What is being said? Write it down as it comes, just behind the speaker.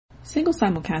Single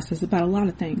Simulcast is about a lot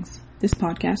of things. This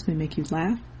podcast may make you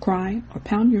laugh, cry, or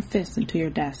pound your fists into your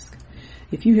desk.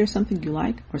 If you hear something you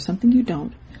like or something you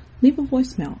don't, leave a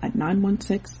voicemail at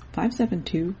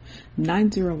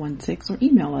 916-572-9016 or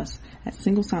email us at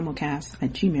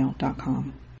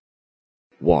singlesimulcast@gmail.com.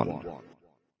 1.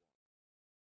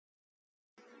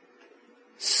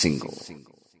 Single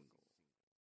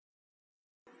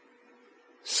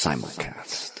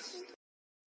Simulcast.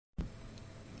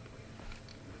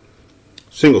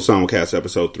 Single Simulcast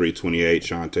episode 328.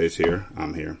 Shantae's here.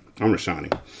 I'm here. I'm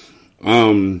Rashani.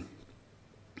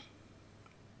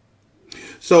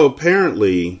 So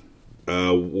apparently,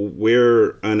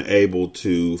 we're unable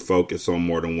to focus on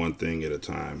more than one thing at a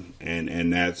time.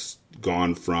 And that's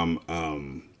gone from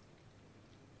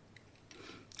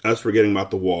us forgetting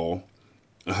about the wall,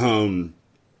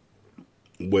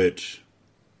 which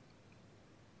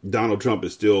Donald Trump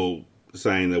is still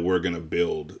saying that we're going to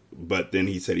build, but then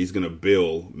he said he's going to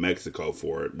bill Mexico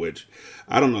for it, which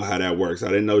I don't know how that works. I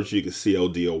didn't know that you could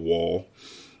COD a wall.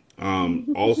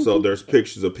 Also, there's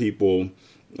pictures of people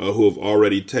who have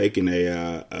already taken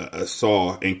a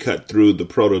saw and cut through the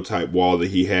prototype wall that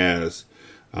he has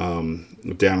down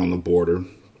on the border.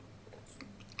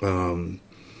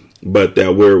 But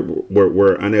that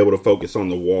we're unable to focus on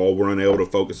the wall. We're unable to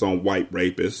focus on white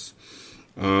rapists.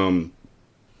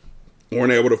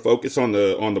 Weren't able to focus on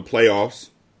the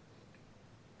playoffs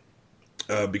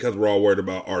because we're all worried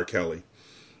about R. Kelly.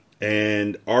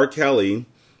 And R. Kelly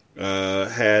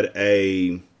had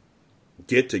a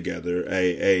get-together,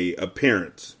 a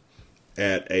appearance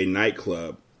at a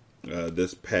nightclub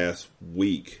this past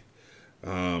week.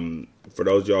 For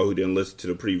those of y'all who didn't listen to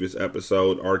the previous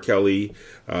episode, R. Kelly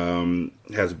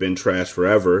has been trashed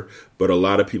forever, but a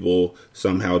lot of people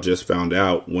somehow just found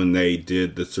out when they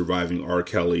did the Surviving R.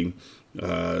 Kelly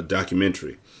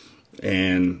documentary.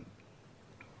 And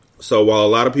so while a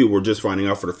lot of people were just finding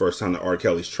out for the first time that R.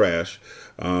 Kelly's trash,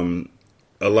 a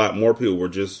lot more people were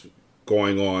just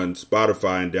going on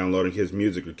Spotify and downloading his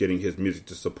music or getting his music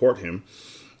to support him.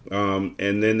 And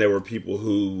then there were people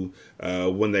who,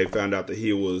 when they found out that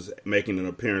he was making an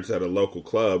appearance at a local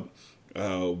club,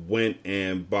 went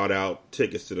and bought out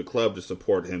tickets to the club to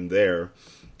support him there.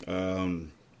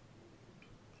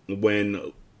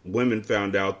 When women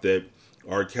found out that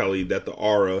R. Kelly, that the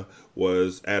Aura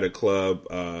was at a club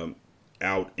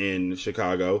out in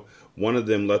Chicago, one of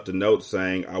them left a note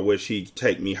saying, "I wish he'd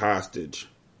take me hostage."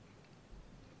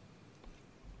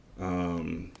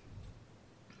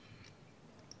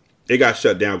 It got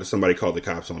shut down because somebody called the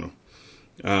cops on him.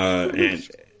 And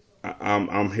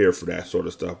I'm here for that sort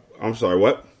of stuff. I'm sorry,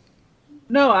 what?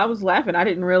 No, I was laughing. I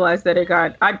didn't realize that it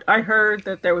got... I heard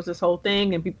that there was this whole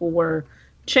thing and people were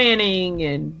chanting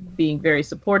and being very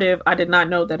supportive. I did not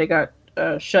know that it got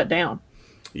shut down.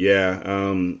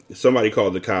 Yeah, somebody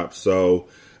called the cops, so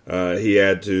he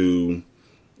had to...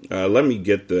 let me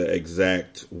get the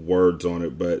exact words on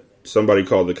it, but somebody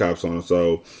called the cops on him,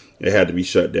 so it had to be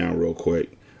shut down real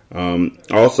quick.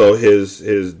 Also,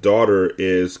 his daughter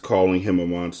is calling him a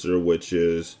monster, which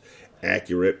is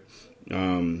accurate.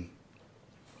 I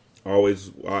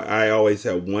always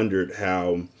have wondered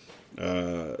how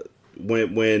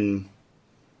when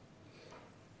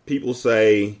people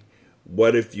say,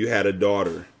 "What if you had a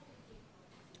daughter?"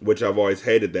 Which I've always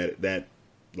hated that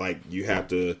like you have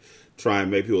to try and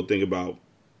make people think about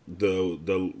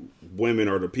the women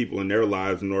or the people in their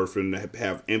lives in order for them to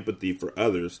have empathy for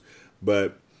others,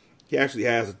 but he actually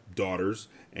has daughters,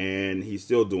 and he's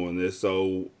still doing this.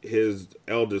 So his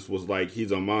eldest was like,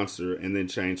 he's a monster, and then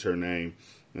changed her name.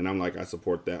 And I'm like, I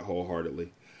support that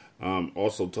wholeheartedly.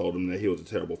 Also told him that he was a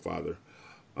terrible father.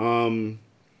 What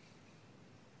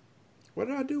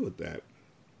did I do with that?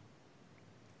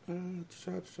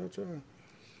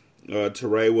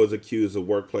 Teray was accused of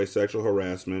workplace sexual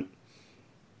harassment.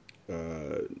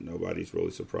 Nobody's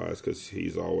really surprised because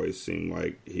he's always seemed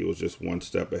like he was just one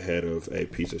step ahead of a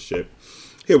piece of shit.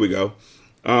 Here we go.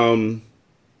 When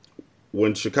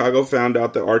Chicago found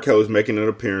out that R. Kelly was making an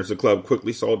appearance, the club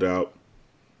quickly sold out.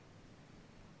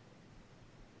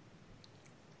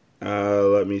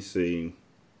 Let me see.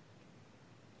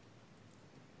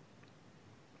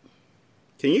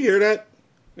 Can you hear that?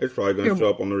 It's probably going to show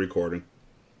up on the recording.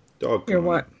 Doggone. Hear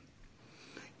what?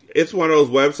 It's one of those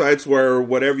websites where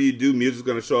whatever you do, music's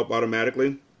going to show up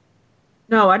automatically.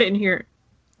 No, I didn't hear it.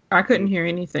 I couldn't hear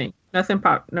anything. Nothing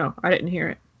popped. No, I didn't hear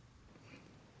it.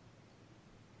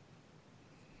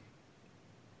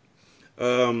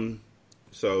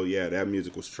 So yeah, that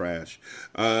music was trash.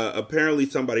 Apparently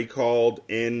somebody called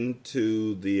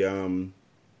into the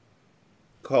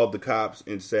called the cops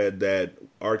and said that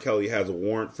R. Kelly has a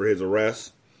warrant for his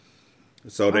arrest.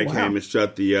 So they came and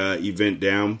shut the event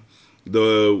down.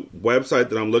 The website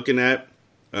that I'm looking at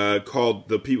called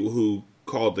the people who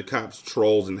called the cops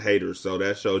trolls and haters. So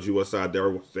that shows you what side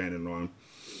they're standing on,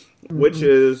 which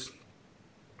is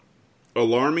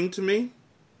alarming to me.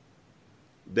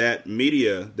 That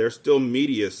there's still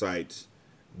media sites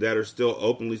that are still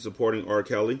openly supporting R.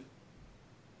 Kelly.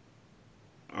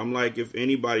 I'm like, if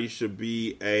anybody should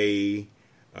be a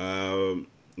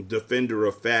defender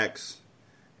of facts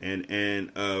and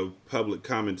of public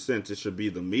common sense, it should be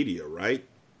the media, right?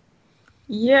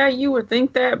 Yeah, you would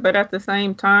think that, but at the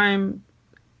same time,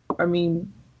 I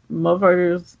mean,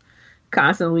 motherfuckers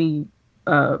constantly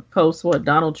post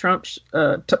Donald Trump's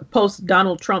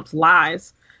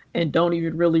lies and don't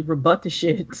even really rebut the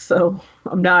shit. So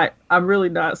I'm really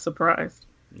not surprised.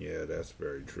 Yeah, that's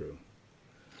very true.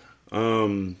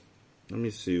 Let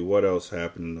me see what else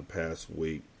happened in the past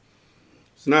week.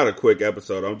 It's not a quick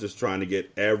episode. I'm just trying to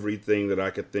get everything that I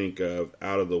could think of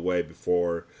out of the way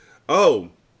before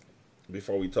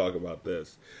we talk about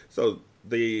this. So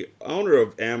the owner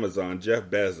of Amazon, Jeff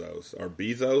Bezos, or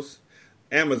Bezos,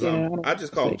 Amazon, I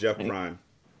just call him Jeff Prime.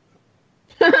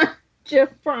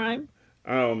 Jeff Prime.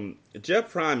 Jeff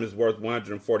Prime is worth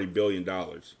 $140 billion.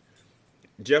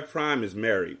 Jeff Prime is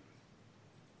married.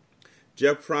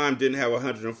 Jeff Prime didn't have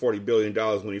 $140 billion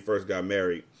when he first got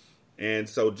married. And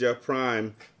so Jeff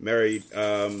Prime married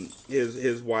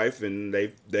his wife, and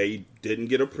they didn't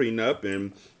get a prenup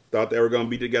and thought they were going to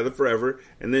be together forever.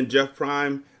 And then Jeff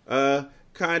Prime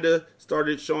kind of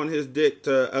started showing his dick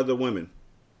to other women.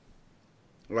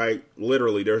 Like,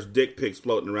 literally, there's dick pics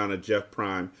floating around of Jeff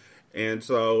Prime. And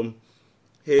so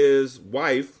his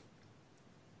wife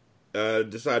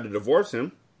decided to divorce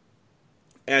him,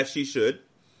 as she should.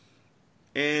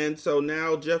 And so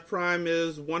now Jeff Prime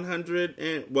is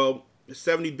 $70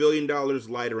 billion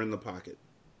lighter in the pocket.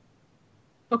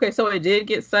 Okay, so it did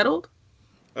get settled?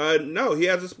 No, he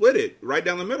has to split it right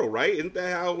down the middle, right? Isn't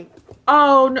that how?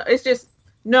 Oh, no,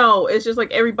 it's just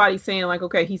like everybody's saying like,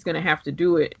 okay, he's gonna have to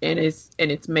do it, and I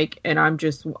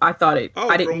thought it.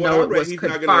 I didn't know it was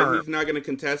confirmed. He's not gonna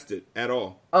contest it at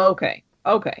all. Okay.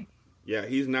 Yeah,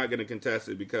 he's not gonna contest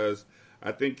it because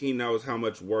I think he knows how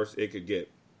much worse it could get.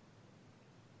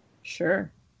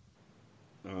 Sure.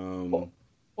 Or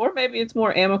maybe it's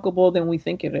more amicable than we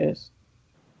think it is.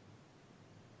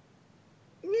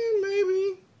 Yeah,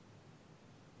 maybe.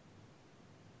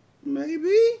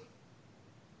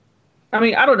 I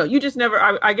mean, I don't know. You just never,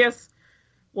 I guess,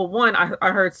 well, one, I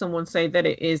heard someone say that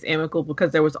it is amicable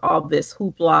because there was all this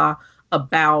hoopla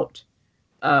about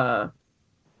the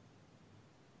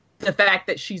fact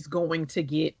that she's going to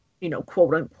get,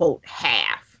 quote unquote,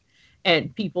 half.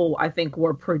 And people, I think,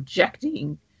 were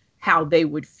projecting how they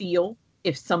would feel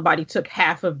if somebody took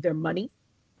half of their money,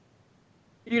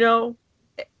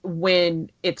 when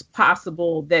it's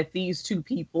possible that these two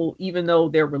people, even though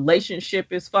their relationship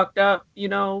is fucked up,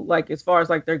 like as far as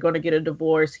like they're going to get a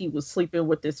divorce, he was sleeping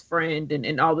with this friend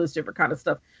and all this different kind of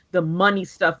stuff. The money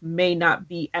stuff may not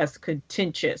be as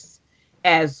contentious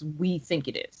as we think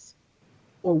it is.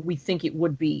 Or we think it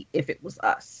would be if it was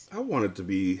us. I want it to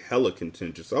be hella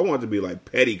contentious. I want it to be like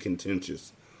petty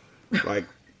contentious. Like,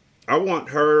 I want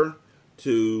her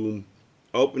to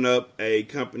open up a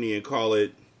company and call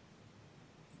it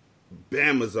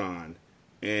Bamazon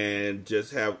and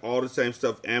just have all the same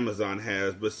stuff Amazon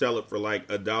has, but sell it for like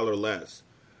 $1 less.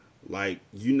 Like,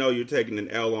 you're taking an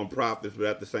L on profits, but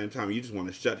at the same time, you just want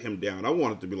to shut him down. I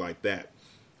want it to be like that.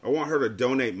 I want her to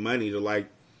donate money to like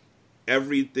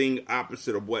everything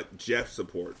opposite of what Jeff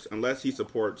supports, unless he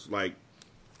supports like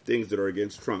things that are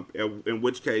against Trump, in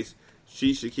which case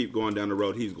she should keep going down the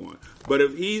road he's going. But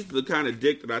if he's the kind of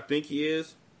dick that I think he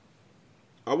is,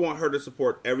 I want her to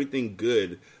support everything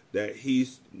good that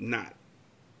he's not.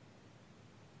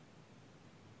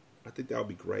 I think that would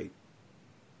be great.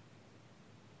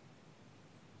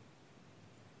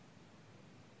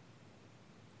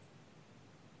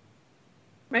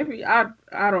 Maybe I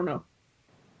don't know.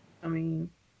 I mean,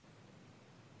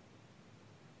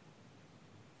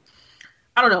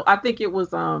 I don't know. I think it was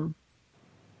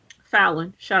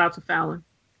Fallon. Shout out to Fallon.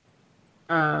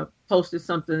 Posted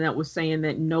something that was saying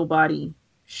that nobody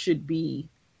should be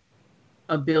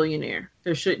a billionaire.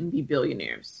 There shouldn't be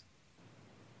billionaires.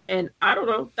 And I don't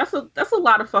know. That's a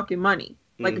lot of fucking money.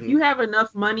 Like, if you have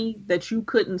enough money that you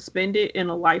couldn't spend it in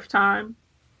a lifetime,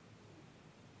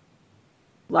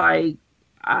 like,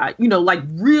 like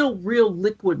real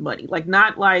liquid money, like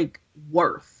not like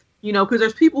worth, because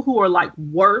there's people who are like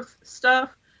worth stuff,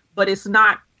 but it's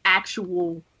not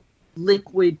actual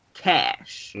liquid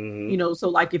cash, so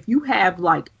like if you have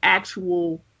like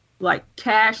actual like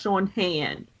cash on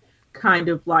hand kind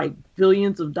of like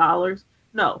billions of dollars.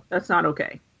 No, that's not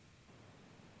okay.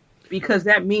 Because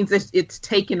that means it's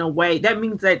taken away. That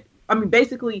means that, I mean,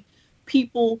 basically,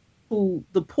 the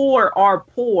poor are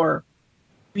poor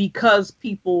because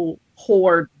people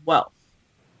hoard wealth.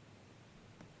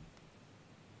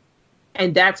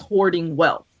 And that's hoarding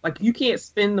wealth. Like, you can't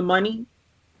spend the money.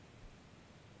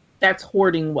 That's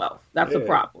hoarding wealth. That's a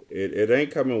problem. It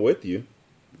ain't coming with you,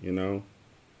 you know,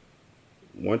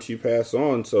 once you pass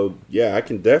on. So yeah, I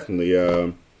can definitely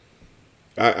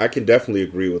I can definitely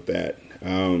agree with that.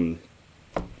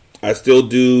 I still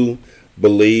do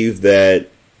believe that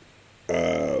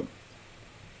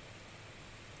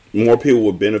more people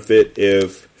would benefit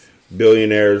if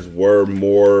billionaires were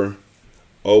more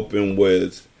open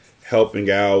with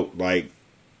helping out, like,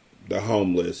 the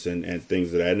homeless and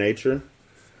things of that nature.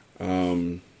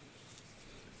 But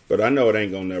I know it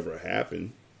ain't gonna never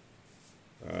happen.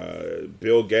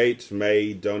 Bill Gates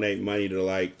may donate money to,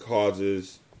 like,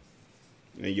 causes,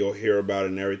 and you'll hear about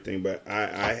it and everything, but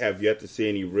I have yet to see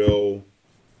any real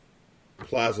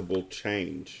plausible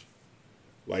change.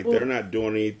 Like, they're not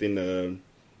doing anything to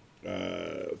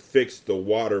fix the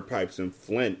water pipes in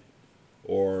Flint,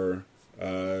 or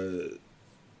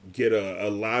get a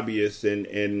lobbyist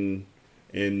in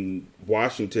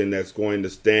Washington that's going to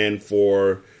stand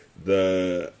for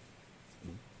the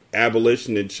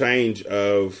abolition and change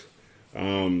of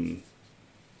the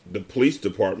police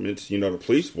departments, you know, the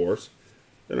police force.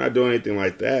 They're not doing anything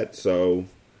like that. So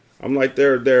I'm like,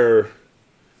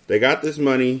 they got this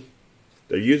money,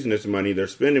 they're using this money, they're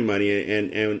spending money,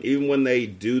 and even when they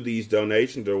do these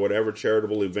donations or whatever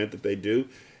charitable event that they do,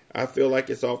 I feel like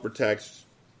it's all for tax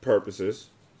purposes.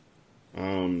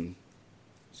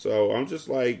 So I'm just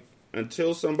like,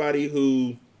 until somebody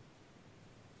who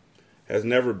has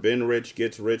never been rich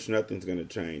gets rich, nothing's going to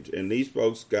change. And these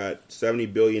folks got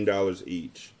 $70 billion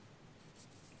each,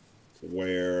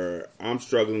 where I'm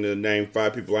struggling to name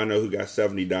 5 people I know who got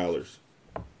 $70.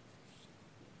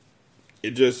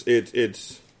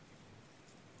 It's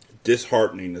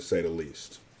disheartening, to say the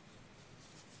least.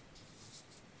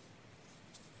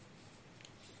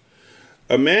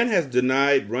 A man has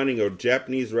denied running a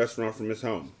Japanese restaurant from his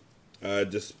home,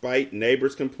 despite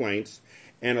neighbors' complaints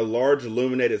and a large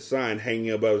illuminated sign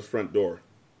hanging above his front door.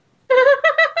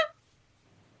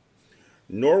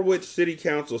 Norwich City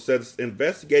Council says it's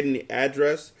investigating the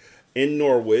address in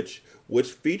Norwich,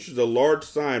 which features a large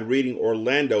sign reading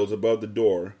Orlando's above the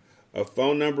door, a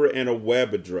phone number, and a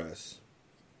web address.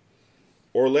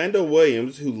 Orlando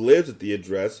Williams, who lives at the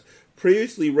address,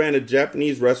 previously ran a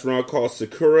Japanese restaurant called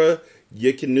Sakura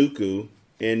Yakiniku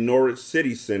in Norwich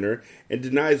City Center and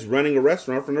denies running a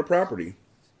restaurant from the property.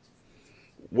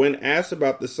 When asked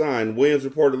about the sign, Williams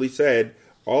reportedly said,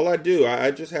 "All I do,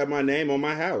 I just have my name on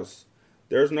my house.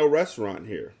 There's no restaurant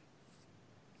here."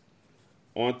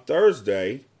 On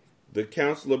Thursday, the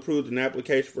council approved an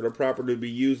application for the property to be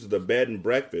used as a bed and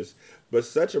breakfast, but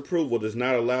such approval does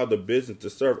not allow the business to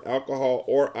serve alcohol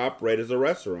or operate as a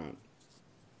restaurant.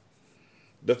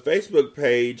 The Facebook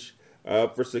page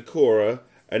for Sakura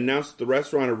announced the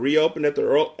restaurant had reopened at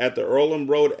the Earlham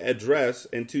Road address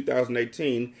in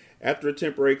 2018 after a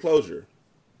temporary closure.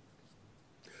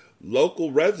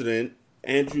 Local resident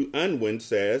Andrew Unwin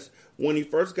says when he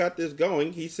first got this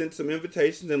going, he sent some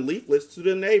invitations and leaflets to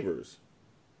the neighbors.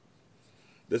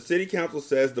 The city council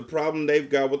says the problem they've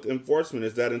got with enforcement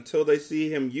is that until they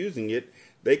see him using it,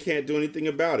 they can't do anything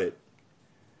about it.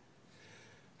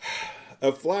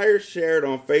 A flyer shared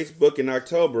on Facebook in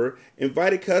October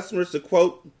invited customers to,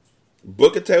 quote,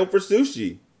 book a table for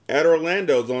sushi at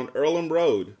Orlando's on Earlham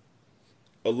Road,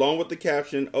 along with the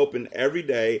caption, open every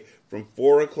day from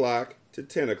 4 o'clock to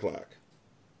 10 o'clock.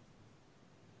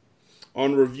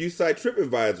 On review site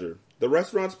TripAdvisor, the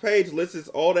restaurant's page lists its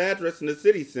old address in the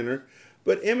city center,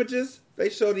 but images, they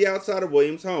show the outside of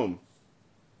Williams' home.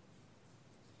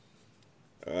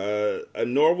 A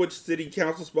Norwich City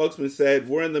Council spokesman said,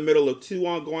 "We're in the middle of 2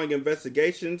 ongoing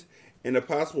investigations and a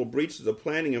possible breaches of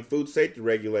planning and food safety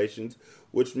regulations,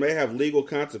 which may have legal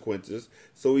consequences,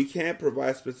 so we can't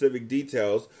provide specific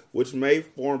details, which may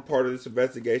form part of this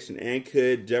investigation and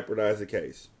could jeopardize the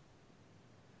case."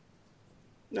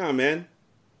 Nah, man.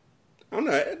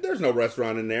 There's no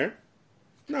restaurant in there.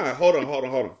 Nah, hold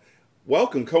on.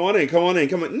 Welcome, come on in.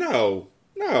 No.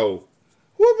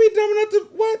 Who would be dumb enough to,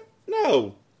 what?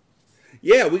 No.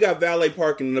 Yeah, we got valet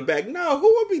parking in the back. No,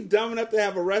 who would be dumb enough to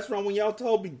have a restaurant when y'all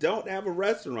told me don't have a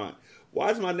restaurant? Why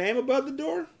is my name above the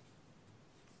door?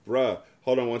 Bruh,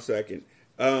 hold on one second.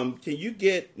 Can you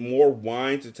get more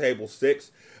wine to table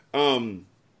 6? Reason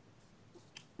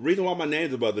why my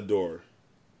name's above the door.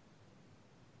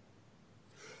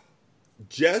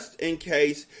 just in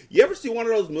case. You ever see one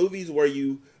of those movies where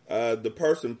the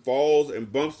person falls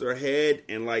and bumps their head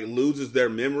and like loses their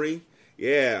memory?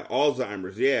 Yeah,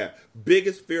 Alzheimer's. Yeah,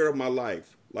 biggest fear of my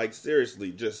life. Like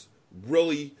seriously, just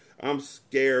really, I'm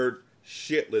scared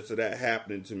shitless of that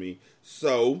happening to me.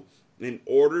 So, in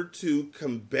order to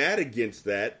combat against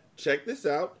that, check this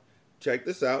out. Check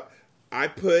this out. I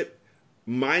put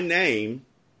my name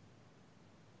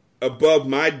above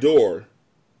my door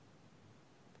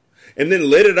and then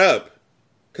lit it up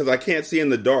because I can't see in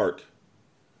the dark.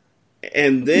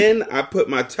 And then I put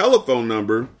my telephone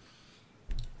number.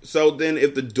 So then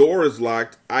if the door is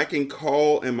locked, I can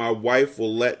call and my wife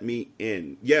will let me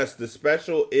in. Yes, the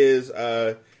special is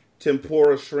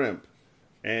tempura shrimp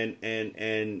and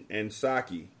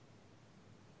sake.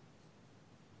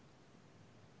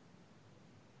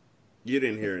 You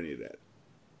didn't hear any of that.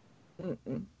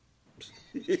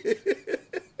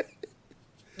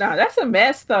 Nah, that's a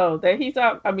mess though. That he's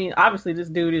up. I mean, obviously this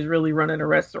dude is really running a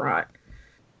restaurant.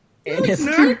 And He's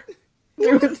not.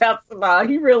 through his house about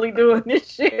he really doing this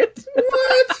shit.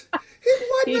 What?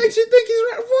 What makes you think he's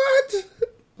right? What?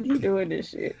 He doing this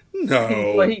shit.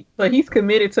 No. But he's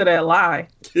committed to that lie.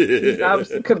 He's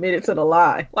obviously committed to the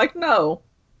lie. Like, no,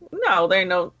 there ain't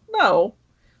no.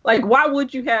 Like, why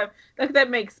would you have, like, that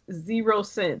makes zero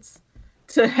sense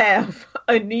to have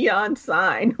a neon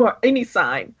sign or any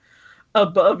sign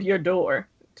above your door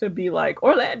to be like,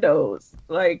 Orlando's.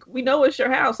 Like, we know it's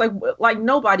your house. Like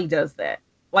nobody does that.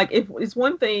 Like, if it's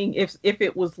one thing if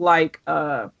it was like,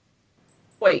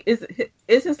 wait, is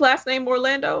his last name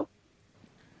Orlando?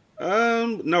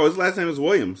 No, his last name is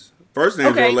Williams. First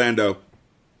name's Okay. Orlando.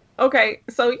 Okay,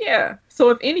 so yeah.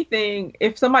 So if anything,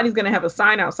 if somebody's going to have a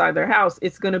sign outside their house,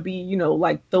 it's going to be,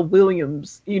 like the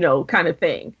Williams, kind of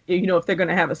thing. If they're going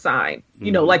to have a sign,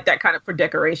 like that kind of for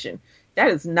decoration. That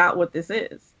is not what this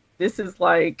is. This is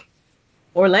like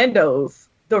Orlando's,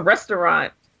 the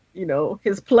restaurant,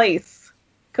 his place.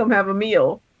 Come have a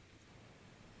meal.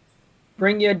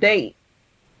 Bring your date.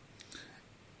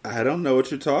 I don't know what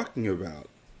you're talking about.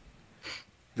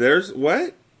 There's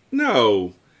what?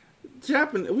 No.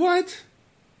 Japanese. What?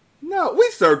 No, we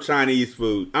serve Chinese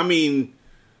food. I mean,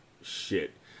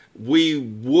 shit. We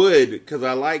would, because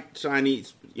I like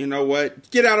Chinese. You know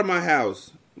what? Get out of my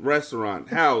house. Restaurant,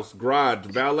 house, garage,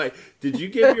 valet. Did you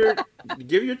give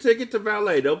your ticket to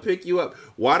valet? They'll pick you up.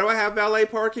 Why do I have valet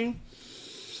parking?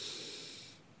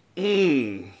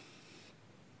 I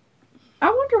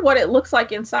wonder what it looks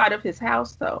like inside of his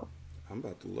house, though. I'm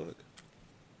about to look.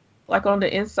 Like on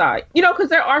the inside. Because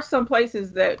there are some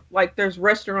places that, like, there's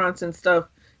restaurants and stuff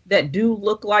that do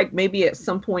look like maybe at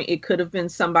some point it could have been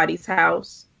somebody's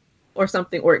house or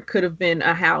something, or it could have been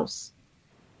a house,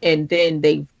 and then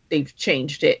they've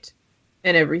changed it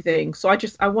and everything. So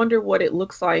I wonder what it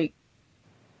looks like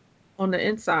on the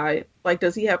inside. Like,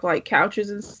 does he have, like, couches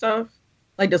and stuff?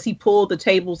 Like, does he pull the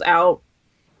tables out,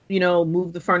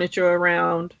 move the furniture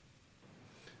around?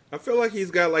 I feel like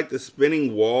he's got like the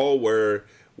spinning wall where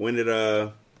when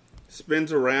it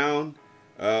spins around,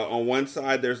 on one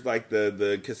side there's like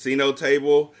the casino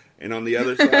table, and on the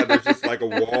other side there's just like a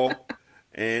wall,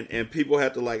 and people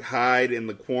have to like hide in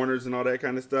the corners and all that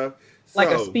kind of stuff. So, Like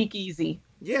a speakeasy.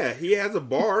 Yeah, he has a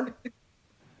bar.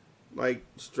 Like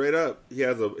straight up, he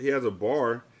has a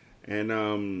bar,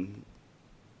 and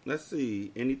let's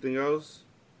see, anything else?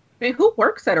 Man, who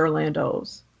works at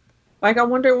Orlando's? Like, I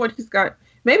wonder what he's got.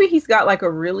 Maybe he's got like a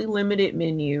really limited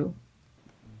menu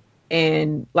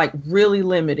and like really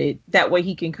limited. That way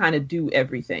he can kind of do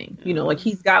everything. Like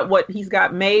he's got what he's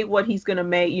got made, what he's going to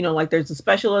make, like there's a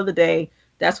special of the day.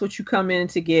 That's what you come in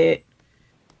to get.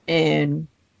 And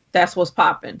that's what's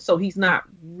popping. So he's not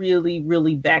really,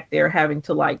 really back there having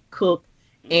to like cook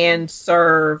and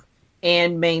serve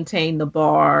and maintain the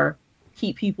bar,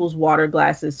 keep people's water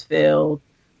glasses filled.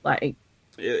 Like,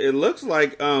 it looks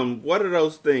like what are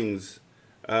those things?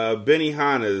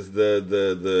 Benihana's,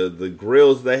 the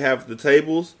grills they have the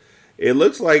tables. It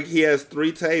looks like he has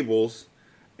 3 tables,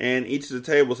 and each of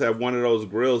the tables have one of those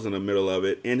grills in the middle of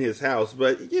it in his house.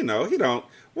 But he don't.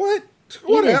 What?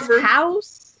 Whatever. In his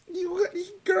house?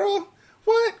 Girl,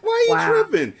 what? Why are you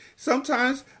tripping?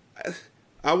 Sometimes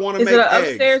I want to make eggs. Is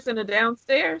it upstairs and a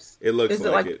downstairs? It looks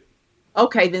like it.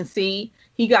 Okay, then see,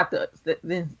 he got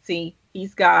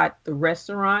he's got the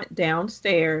restaurant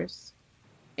downstairs,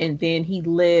 and then he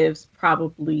lives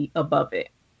probably above it.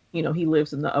 He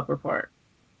lives in the upper part.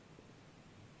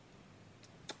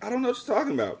 I don't know what you're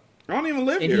talking about. I don't even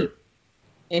live here.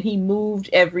 And he moved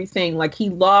everything. Like, he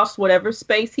lost whatever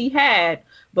space he had,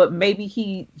 but maybe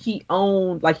he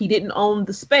owned, like, he didn't own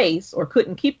the space or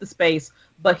couldn't keep the space,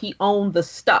 but he owned the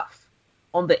stuff.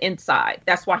 on the inside.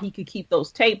 That's why he could keep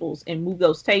those tables and move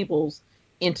those tables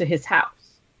into his house.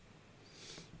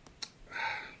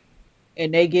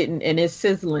 And they getting, and it's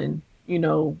sizzling, you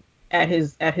know, at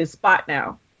his spot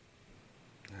now.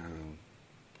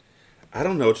 I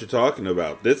don't know what you're talking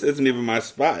about. This isn't even my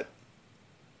spot.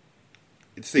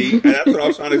 See, that's what I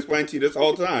was trying to explain to you this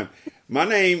whole time. My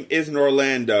name isn't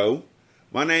Orlando.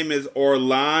 My name is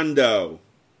Orlando.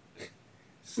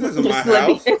 This isn't my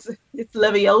house. It's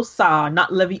Leviosa, not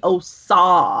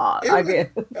Leviosa. I guess.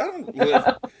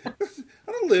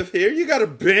 I don't live here. You got to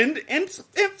bend and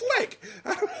flick.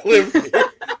 I don't live here.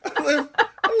 I live.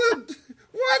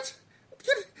 What?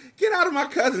 Get out of my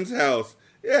cousin's house.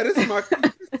 Yeah, this is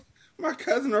my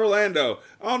cousin Orlando.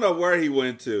 I don't know where he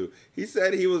went to. He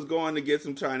said he was going to get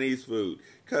some Chinese food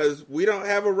because we don't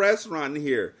have a restaurant in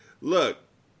here. Look,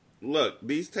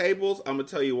 these tables, I'm going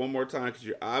to tell you one more time because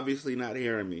you're obviously not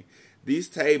hearing me. These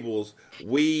tables,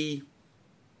 we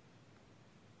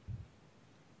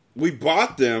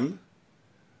bought them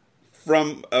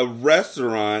from a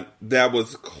restaurant that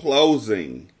was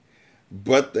closing,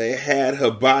 but they had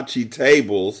hibachi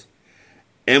tables.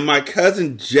 And my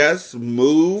cousin just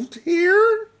moved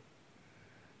here,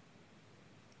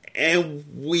 and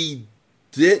we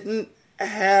didn't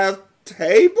have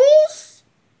tables?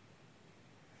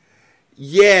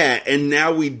 Yeah, and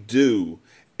now we do.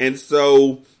 And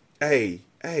so, they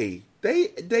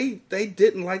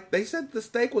didn't like, they said the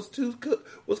steak was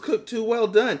cooked too well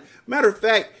done. Matter of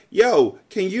fact, yo,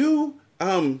 can you,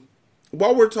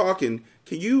 while we're talking,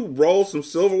 can you roll some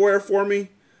silverware for me?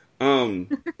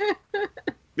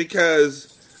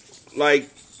 Because, like,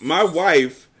 my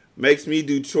wife makes me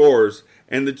do chores,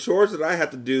 and the chores that I have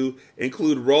to do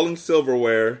include rolling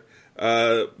silverware,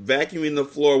 vacuuming the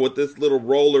floor with this little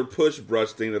roller push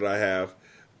brush thing that I have,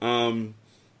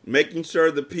 making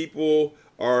sure the people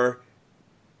are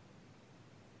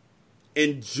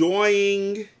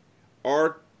enjoying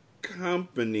our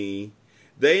company.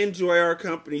 They enjoy our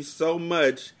company so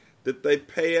much that they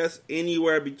pay us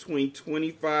anywhere between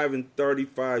 $25 and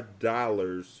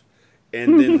 $35,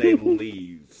 and then they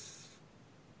leave.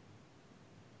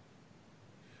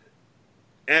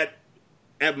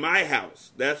 At my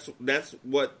house, that's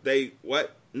what they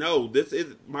what? No, this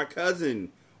is my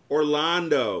cousin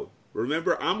Orlando.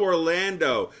 Remember, I'm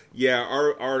Orlando. Yeah,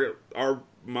 our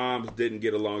moms didn't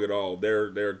get along at all.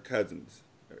 They're cousins.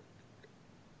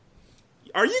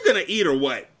 Are you gonna eat or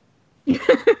what?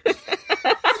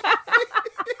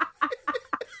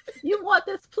 You want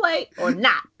this plate or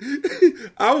not?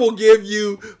 I will give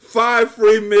you 5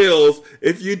 free meals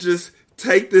if you just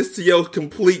take this to your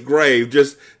complete grave.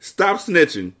 Just stop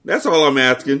snitching. That's all I'm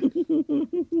asking.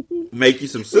 Make you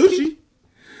some sushi.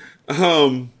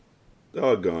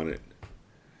 Doggone it.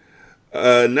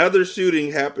 Another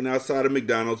shooting happened outside of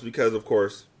McDonald's because, of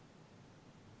course,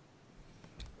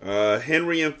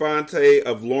 Henry Infante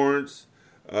of Lawrence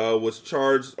was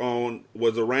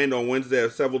arraigned on Wednesday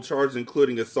of several charges,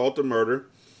 including assault and murder.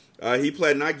 He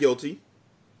pled not guilty,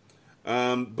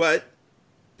 but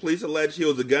police allege he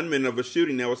was a gunman of a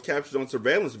shooting that was captured on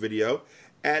surveillance video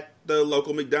at the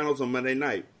local McDonald's on Monday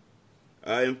night.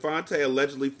 Infante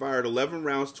allegedly fired 11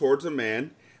 rounds towards a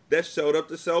man that showed up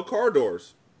to sell car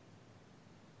doors.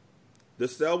 The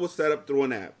sale was set up through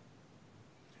an app.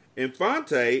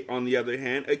 Infante, on the other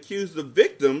hand, accused the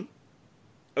victim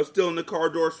of stealing the car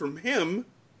doors from him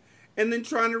and then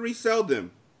trying to resell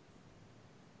them.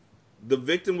 The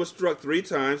victim was struck 3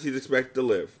 times. He's expected to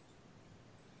live.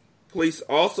 Police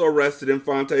also arrested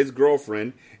Infante's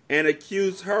girlfriend and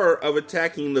accused her of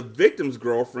attacking the victim's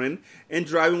girlfriend and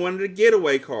driving one of the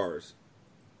getaway cars.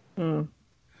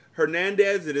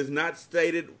 Hernandez, it is not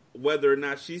stated whether or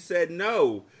not she said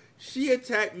no. She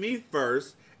attacked me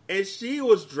first, and she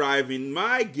was driving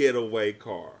my getaway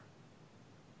car.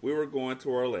 We were going to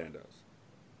Orlando's.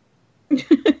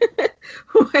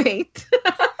 Wait.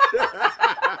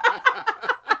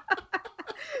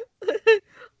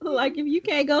 Like, if you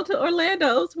can't go to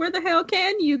Orlando's, where the hell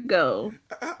can you go?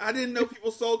 I didn't know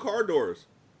people sold car doors.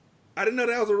 I didn't know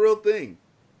that was a real thing.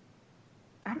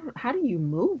 How do you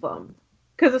move them?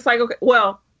 Because it's like, okay,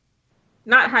 well,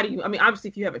 not how do you, I mean, obviously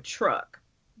if you have a truck,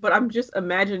 but I'm just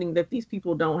imagining that these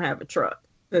people don't have a truck.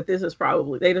 That this is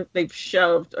probably, they've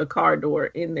shoved a car door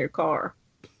in their car.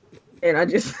 And I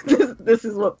just, this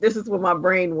is what my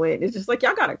brain went. It's just like,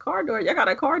 y'all got a car door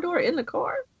in the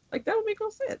car? Like, that would make no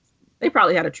sense. They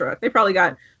probably had a truck. They probably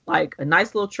got like a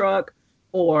nice little truck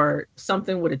or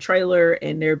something with a trailer,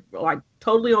 and they're like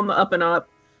totally on the up and up,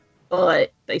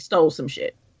 but they stole some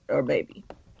shit, or maybe.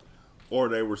 Or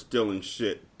they were stealing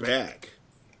shit back.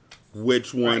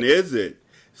 Which one is it?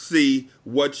 See,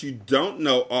 what you don't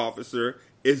know, officer,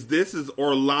 is this is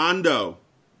Orlando.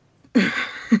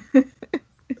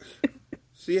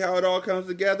 See how it all comes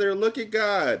together? Look at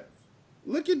God.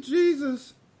 Look at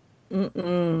Jesus.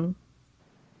 No,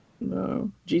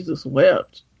 Jesus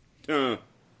wept. Uh,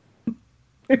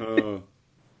 I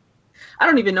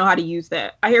don't even know how to use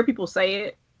that. I hear people say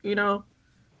it,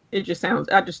 it just sounds,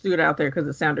 I just threw it out there because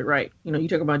it sounded right. You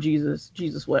talk about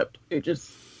Jesus wept. It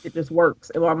just works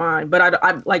in my mind. But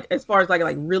I like, as far as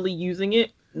like really using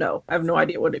it, no, I have no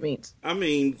idea what it means. I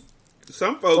mean,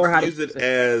 some folks use it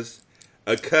as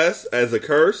a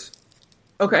curse.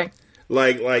 Okay.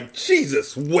 Like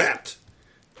Jesus wept.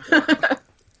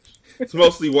 It's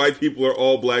mostly white people or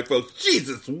all black folks.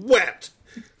 Jesus wept.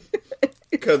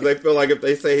 Because they feel like if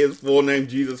they say his full name,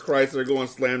 Jesus Christ, they're going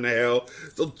to slam to hell.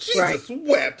 So Jesus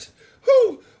wept.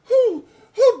 Who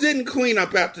didn't clean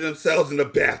up after themselves in the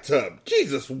bathtub?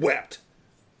 Jesus wept.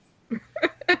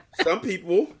 Some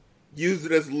people use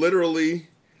it as literally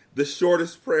the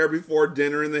shortest prayer before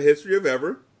dinner in the history of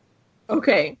ever.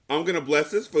 Okay. I'm going to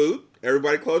bless this food.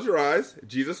 Everybody close your eyes.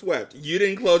 Jesus wept. You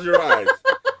didn't close your eyes.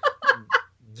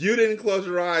 You didn't close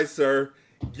your eyes, sir.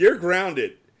 You're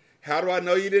grounded. How do I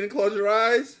know you didn't close your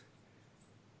eyes?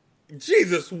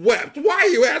 Jesus wept. Why are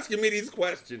you asking me these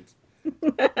questions?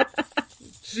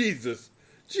 Jesus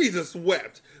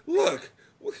wept. Look.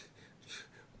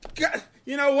 God,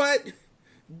 you know what?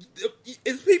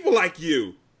 It's people like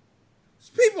you. It's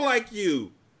people like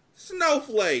you.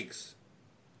 Snowflakes.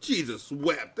 Jesus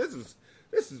wept. This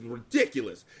is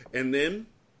ridiculous. And then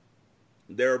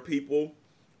there are people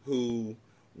who,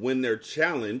 when they're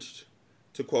challenged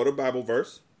to quote a Bible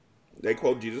verse, they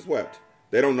quote Jesus wept.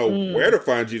 They don't know where to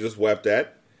find Jesus wept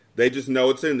at. They just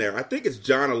know it's in there. I think it's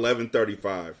John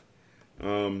 11:35.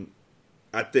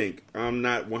 I think. I'm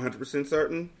not 100%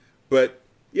 certain. But,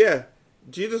 yeah,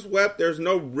 Jesus wept. There's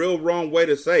no real wrong way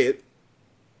to say it.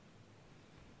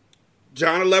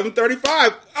 John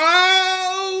 11:35.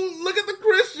 Oh, look at the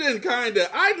Christian, kind of.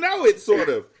 I know it, sort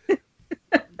of.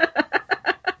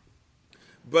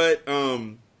 But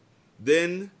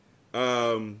then,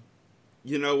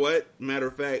 you know what? Matter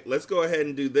of fact, let's go ahead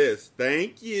and do this.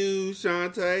 Thank you,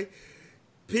 Shantae.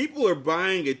 People are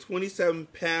buying a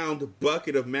 27-pound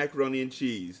bucket of macaroni and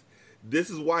cheese. This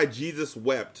is why Jesus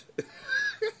wept.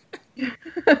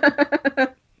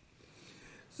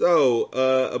 So,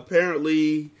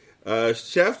 apparently,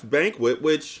 Chef's Banquet,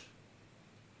 which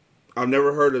I've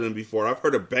never heard of them before. I've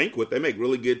heard of Banquet. They make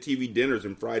really good TV dinners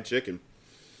and fried chicken.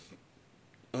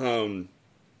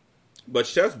 But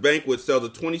Chef's Banquet sells a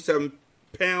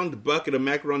 27-pound bucket of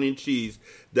macaroni and cheese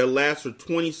that lasts for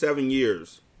 27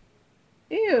 years.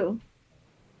 Ew.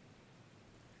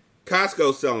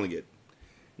 Costco's selling it.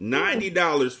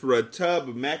 $90 for a tub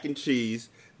of mac and cheese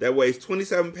that weighs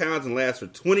 27 pounds and lasts for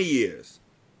 20 years.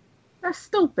 That's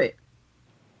stupid.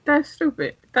 That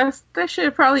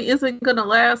shit probably isn't gonna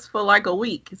last for like a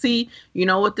week. See, you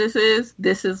know what this is?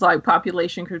 This is like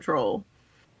population control.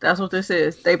 That's what this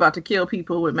is. They about to kill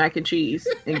people with mac and cheese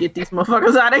and get these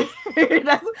motherfuckers out of here.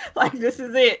 That's like, this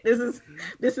is it.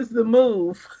 This is the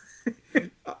move.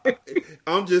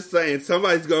 I'm just saying,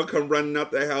 somebody's gonna come running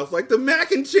up their house like, the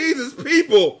mac and cheese is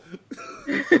people.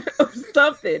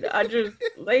 Something.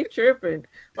 They tripping.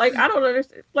 Like, I don't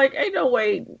understand. Like, ain't no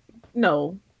way.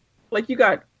 No. Like, you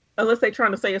got, unless they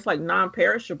trying to say it's like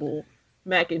non-perishable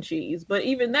mac and cheese, but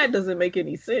even that doesn't make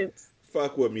any sense.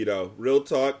 Fuck with me though. Real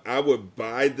talk, I would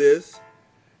buy this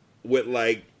with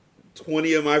like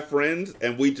 20 of my friends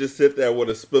and we just sit there with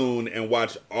a spoon and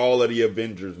watch all of the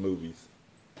Avengers movies.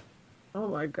 Oh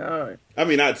my God. I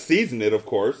mean, I'd season it, of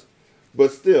course,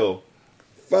 but still,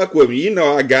 fuck with me. You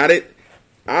know I got it.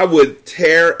 I would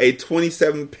tear a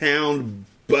 27-pound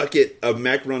bucket of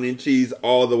macaroni and cheese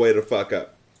all the way to fuck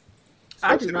up.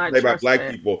 I do not trust by black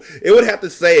that. People. It would have to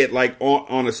say it like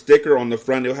on a sticker on the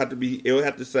front. It would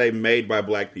have to say made by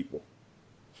black people.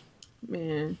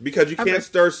 Man, because you can't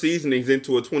stir seasonings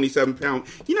into a 27-pound.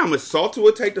 You know how much salt it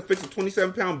would take to fix a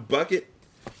 27-pound bucket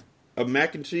of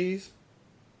mac and cheese?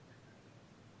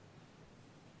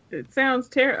 It sounds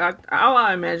terrible. All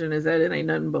I imagine is that it ain't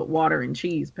nothing but water and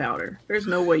cheese powder. There's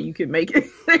no way you can make it.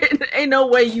 Ain't no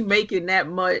way you making that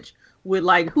much with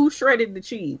like, who shredded the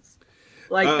cheese?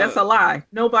 Like, that's a lie.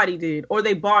 Nobody did. Or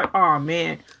they bought, oh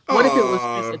man. What if it was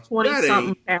just a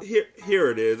 20-something pound?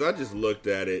 Here it is. I just looked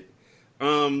at it.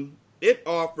 It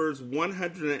offers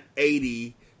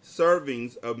 180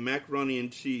 servings of macaroni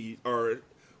and cheese, or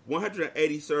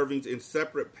 180 servings in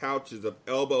separate pouches of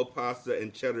elbow pasta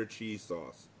and cheddar cheese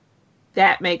sauce.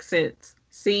 That makes sense.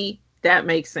 See? That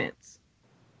makes sense.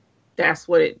 That's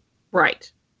what it, right.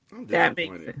 That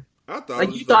makes sense. I thought Like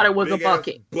it was you thought it was a big-ass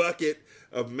bucket. bucket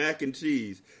of mac and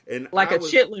cheese, and Like a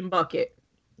chitlin bucket.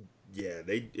 Yeah,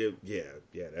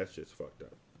 yeah, that's just fucked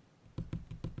up.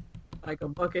 Like a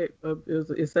bucket of,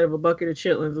 instead of a bucket of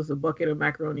chitlins, it's a bucket of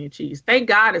macaroni and cheese. Thank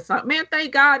God it's not, man.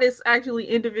 Thank God it's actually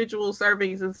individual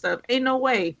servings and stuff. Ain't no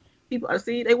way people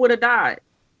see they would have died.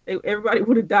 Everybody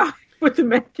would have died with the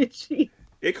mac and cheese.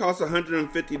 It costs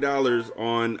 $150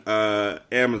 on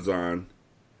Amazon.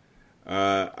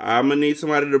 I'm gonna need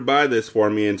somebody to buy this for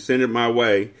me and send it my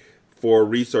way for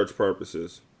research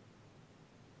purposes.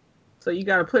 So you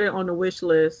got to put it on the wish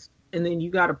list, and then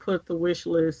you got to put the wish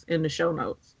list in the show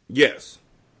notes. Yes,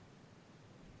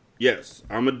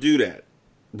 I'm gonna do that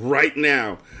right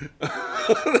now.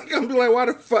 I'm gonna be like, why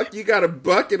the fuck you got a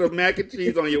bucket of mac and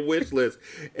cheese on your wish list?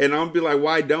 And I'm gonna be like,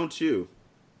 why don't you?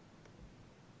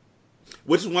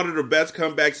 Which is one of the best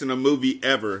comebacks in a movie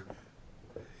ever.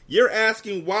 You're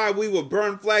asking why we would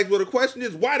burn flags. Well, the question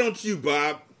is, why don't you,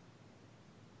 Bob?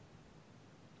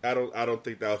 I don't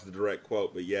think that was the direct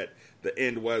quote, but yet the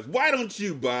end was, why don't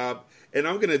you, Bob? And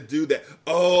I'm going to do that.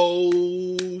 Oh,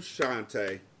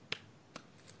 Shantae.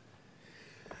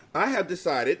 I have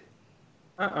decided.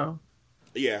 Uh-oh.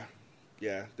 Yeah,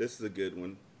 this is a good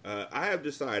one. I have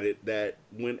decided that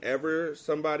whenever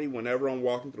I'm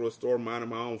walking through a store minding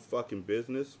my own fucking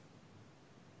business,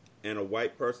 and a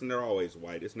white person, they're always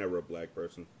white, it's never a black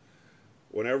person.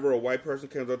 Whenever a white person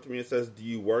comes up to me and says, do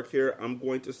you work here? I'm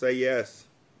going to say yes.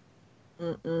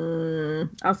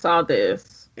 I saw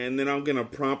this. And then I'm going to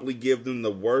promptly give them the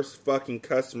worst fucking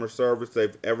customer service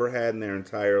they've ever had in their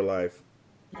entire life.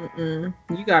 You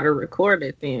got to record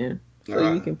it then.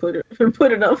 So you can put it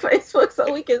on Facebook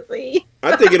so we can see.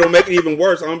 I think it'll make it even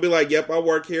worse. I'm going to be like, yep, I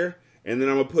work here. And then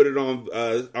I'm going to put it on,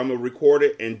 I'm going to record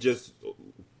it and just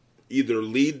either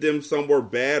lead them somewhere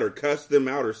bad or cuss them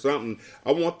out or something.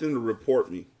 I want them to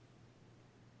report me.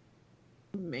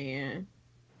 Man.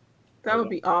 That would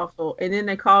be awful. And then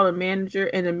they call the manager,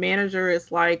 and the manager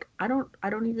is like, I don't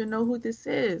even know who this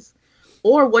is.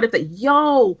 Or what if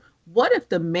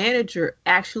the manager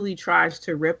actually tries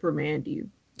to reprimand you?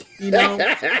 You know,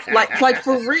 like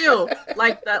for real,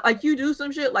 like you do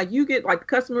some shit, like you get, like the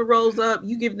customer rolls up,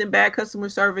 you give them bad customer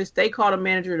service, they call the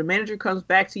manager comes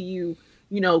back to you,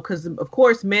 you know, because of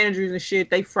course managers and shit,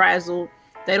 they frazzled.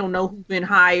 They don't know who's been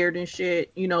hired and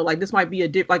shit. You know, like this might be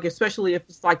like, especially if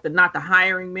it's like not the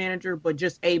hiring manager, but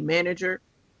just a manager.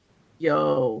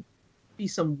 Yo, be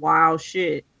some wild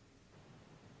shit.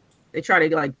 They try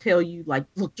to like tell you like,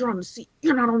 look, you're on the seat.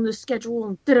 You're not on the schedule.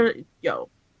 And yo,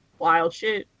 wild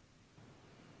shit.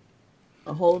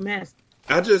 A whole mess.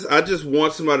 I just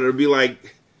want somebody to be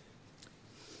like,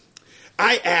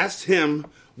 I asked him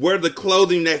where the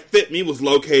clothing that fit me was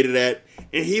located at,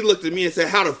 and he looked at me and said,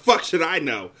 how the fuck should I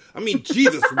know? I mean,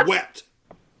 Jesus wept.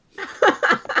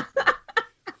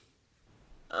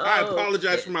 I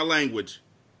apologize for my language.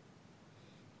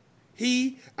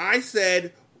 I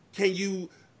said, can you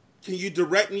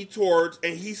direct me towards,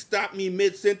 and he stopped me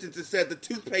mid-sentence and said, the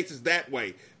toothpaste is that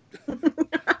way.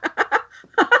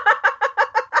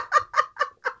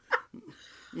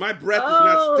 My breath does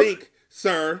not stink,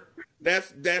 sir.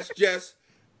 That's just,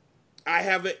 I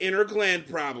have an inner gland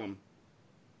problem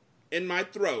in my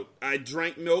throat. I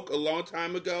drank milk a long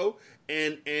time ago,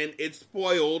 and it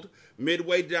spoiled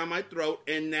midway down my throat,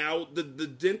 and now the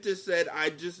dentist said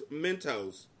I just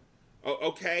Mentos.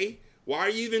 Okay? Why are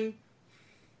you even...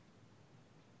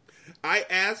 I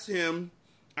asked him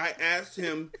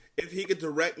if he could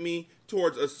direct me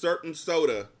towards a certain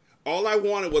soda. All I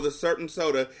wanted was a certain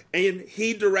soda, and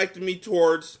he directed me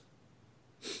towards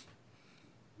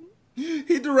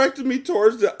the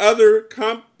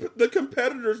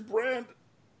competitor's brand.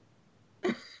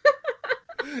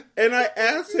 And I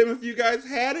asked him if you guys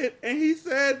had it, and he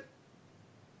said,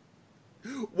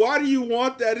 why do you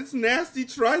want that? It's nasty.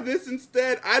 Try this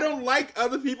instead. I don't like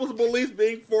other people's beliefs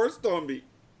being forced on me.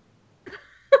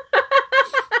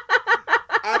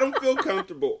 I don't feel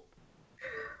comfortable.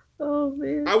 Oh,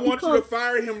 man. I want you to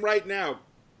fire him right now.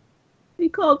 He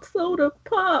called soda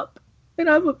pop, and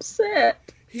I'm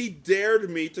upset. He dared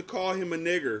me to call him a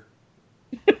nigger.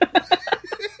 That's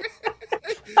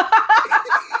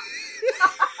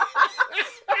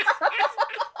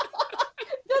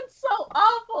so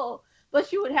awful.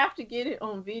 But you would have to get it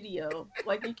on video.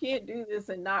 Like, you can't do this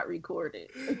and not record it.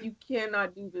 Like, you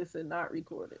cannot do this and not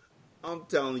record it. I'm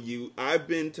telling you, I've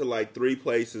been to like 3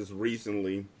 places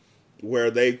recently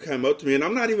where they've come up to me, and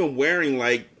I'm not even wearing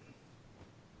like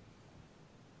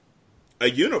a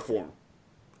uniform.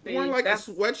 I'm wearing like a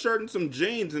sweatshirt and some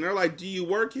jeans, and they're like, do you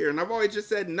work here? And I've always just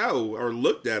said no, or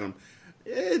looked at them.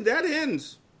 That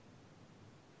ends.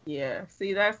 Yeah.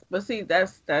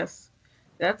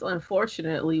 That's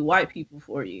unfortunately white people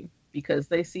for you because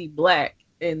they see black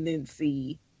and then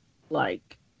see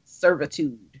like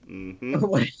servitude Mm-hmm. or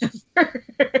whatever.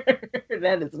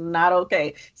 That is not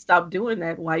okay. Stop doing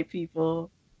that, white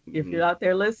people. If Mm-hmm. you're out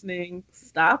there listening,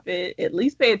 stop it. At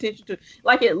least pay attention to,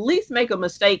 like, at least make a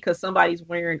mistake because somebody's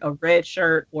wearing a red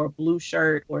shirt or a blue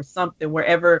shirt or something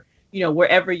wherever,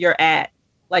 wherever you're at.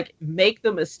 Like, make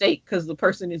the mistake because the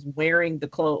person is wearing the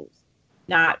clothes,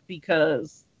 not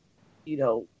because,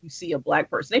 you see a black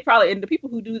person. They probably, and the people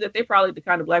who do that, they're probably the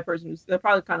kind of black person they're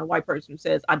probably the kind of white person who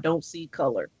says, I don't see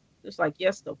color. It's like,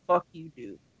 yes, the fuck you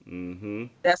do. Mm-hmm.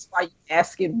 That's why you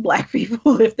asking black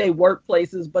people if they work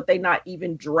places, but they not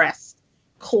even dressed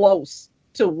close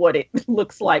to what it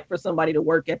looks like for somebody to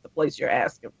work at the place you're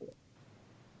asking for.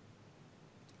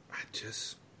 I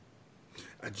just,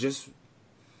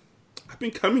 I've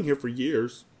been coming here for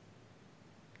years,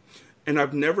 and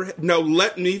I've never. No,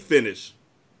 let me finish.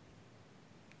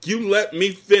 You let me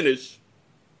finish.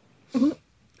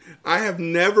 I have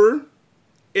never,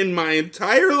 in my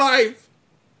entire life,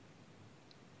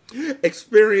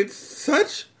 experienced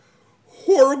such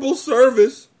horrible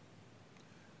service.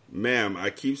 Ma'am, I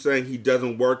keep saying he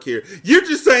doesn't work here. You're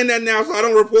just saying that now so I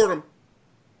don't report him.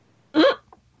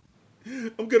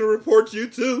 I'm going to report you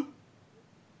too.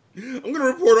 I'm going to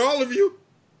report all of you.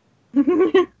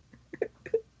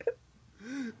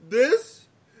 This,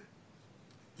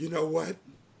 you know what?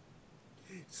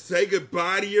 Say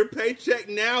goodbye to your paycheck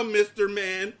now, Mr.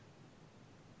 Man.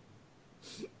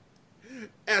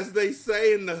 As they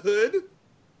say in the hood,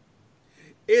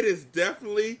 it is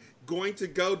definitely going to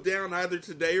go down either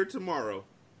today or tomorrow.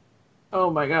 Oh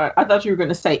my god! I thought you were going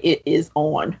to say it is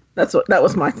on. That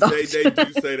was my thought. They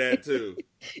do say that too.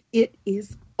 It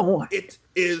is on. It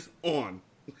is on.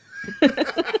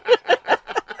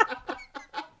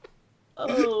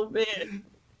 Oh man.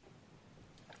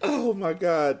 Oh my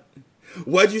god.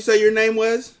 What'd you say your name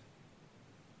was?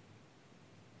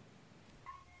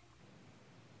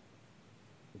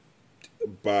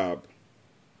 Bob.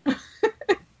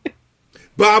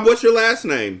 Bob, what's your last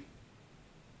name?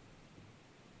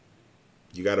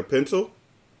 You got a pencil?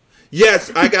 Yes,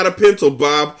 I got a pencil,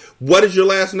 Bob. What is your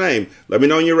last name? Let me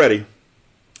know when you're ready.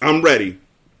 I'm ready.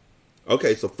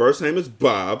 Okay, so first name is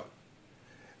Bob.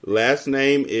 Last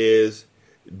name is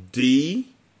DOBALINA.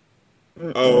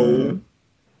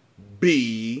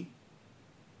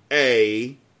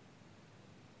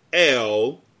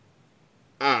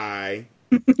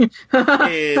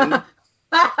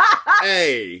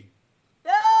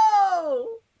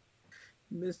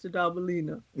 Mr.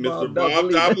 Dabalina. Mr.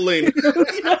 Bob Dabalina.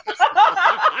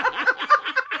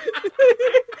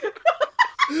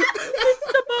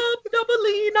 Mr. Bob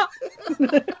Dabalina.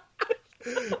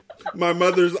 My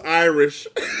mother's Irish.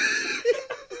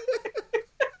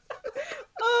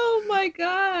 Oh my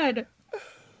god.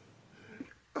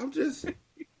 I'm just,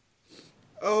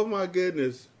 oh my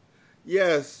goodness.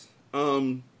 Yes.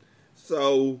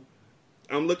 So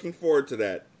I'm looking forward to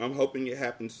that. I'm hoping it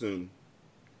happens soon.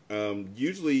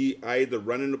 Usually I either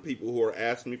run into people who are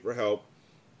asking me for help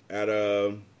at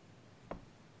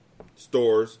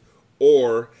stores,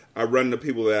 or I run into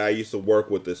people that I used to work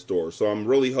with at stores. So I'm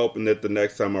really hoping that the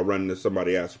next time I run into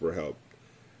somebody asking for help,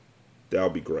 that'll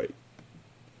be great.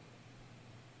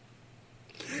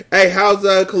 Hey, how's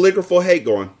Calligraphical Hate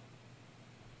going?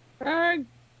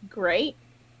 Great.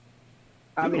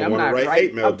 You don't want to write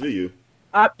hate mail, do you?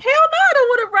 Hell no, I don't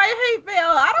want to write hate mail.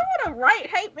 I don't want to write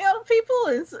hate mail to people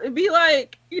and be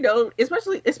like,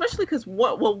 especially because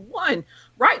one,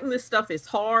 writing this stuff is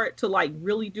hard to like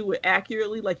really do it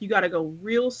accurately. Like you got to go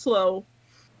real slow,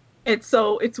 and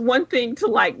so it's one thing to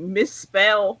like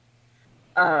misspell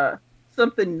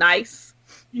something nice,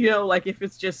 like if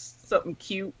it's just something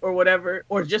cute or whatever,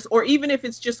 or even if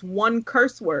it's just one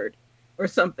curse word or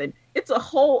something. It's a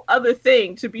whole other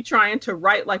thing to be trying to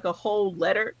write like a whole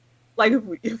letter. Like,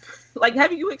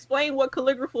 have you explained what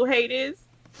calligraphical hate is?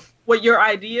 What your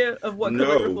idea of what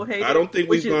calligraphical hate is? No, I don't think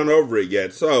we've gone over it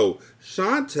yet. So,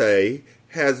 Shantae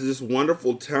has this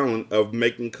wonderful talent of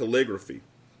making calligraphy.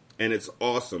 And it's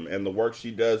awesome. And the work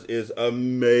she does is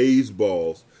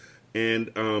amazeballs.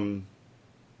 And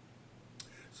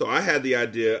so I had the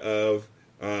idea of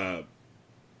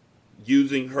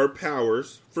using her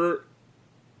powers for...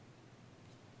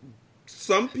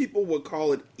 Some people would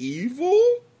call it evil.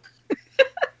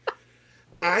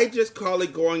 I just call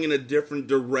it going in a different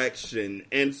direction.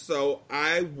 And so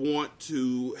I want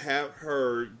to have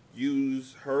her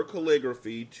use her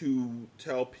calligraphy to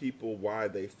tell people why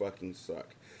they fucking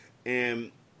suck.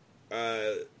 And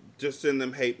just send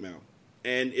them hate mail.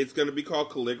 And it's going to be called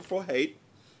Calligraphical Hate.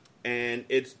 and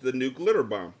it's the new glitter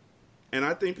bomb. And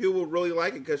I think people would really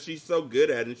like it because she's so good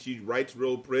at it and she writes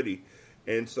real pretty.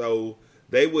 And so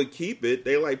they would keep it.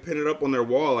 They like pin it up on their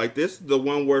wall. Like, this is the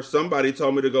one where somebody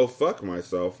told me to go fuck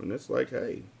myself. And it's like,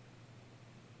 hey,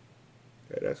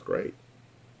 that's great.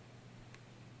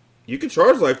 You can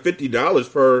charge like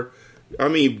 $50 per, I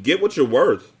mean, get what you're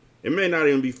worth. It may not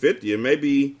even be 50. It may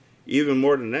be even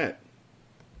more than that.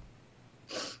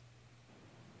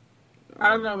 I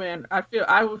don't know, man.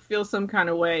 I would feel some kind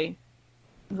of way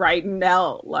writing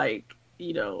out, like,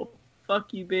 you know,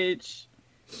 fuck you, bitch.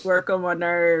 Work on my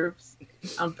nerves.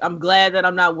 I'm glad that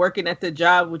I'm not working at the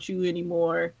job with you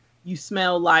anymore. You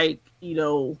smell like, you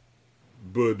know,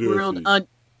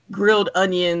 grilled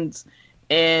onions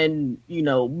and, you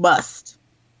know, must.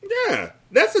 Yeah,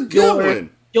 that's a good one.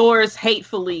 Yours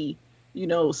hatefully, you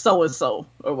know, so and so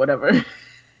or whatever.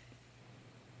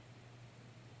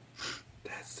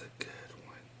 That's a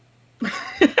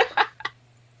good one.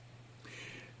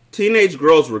 Teenage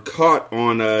girls were caught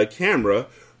on camera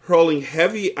hurling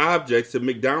heavy objects at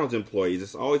McDonald's employees.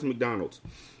 It's always McDonald's.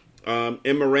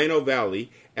 In Moreno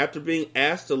Valley, after being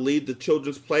asked to leave the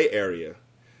children's play area,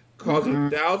 causing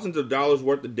thousands of dollars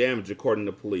worth of damage, according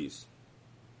to police.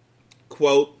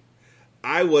 Quote,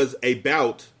 I was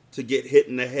about to get hit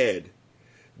in the head.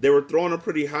 They were throwing them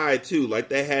pretty high, too, like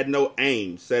they had no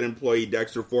aim, said employee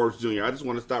Dexter Forbes Jr. I just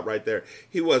want to stop right there.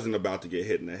 He wasn't about to get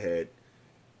hit in the head.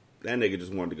 That nigga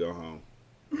just wanted to go home.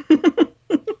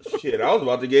 Shit, I was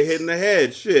about to get hit in the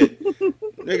head. Shit.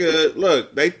 Nigga,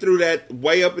 look, they threw that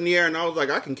way up in the air, and I was like,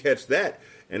 I can catch that.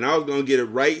 And I was going to get it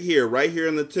right here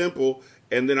in the temple,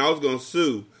 and then I was going to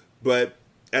sue. But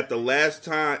at the last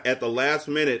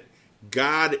minute,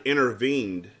 God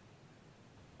intervened.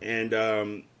 And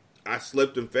I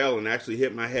slipped and fell and actually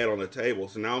hit my head on the table.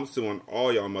 So now I'm suing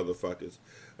all y'all motherfuckers.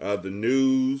 The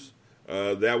news,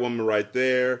 that woman right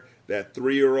there, that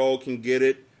 3-year-old can get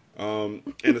it.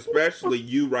 And especially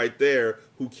you right there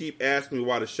who keep asking me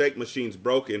why the shake machine's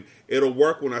broken. It'll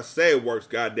work when I say it works,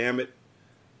 goddammit.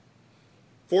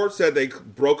 Ford said they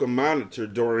broke a monitor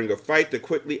during a fight that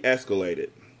quickly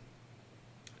escalated.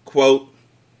 Quote,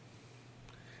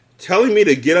 telling me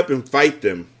to get up and fight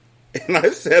them. And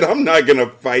I said, I'm not going to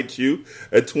fight you,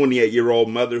 a 28-year-old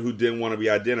mother who didn't want to be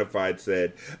identified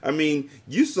said. I mean,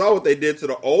 you saw what they did to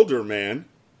the older man.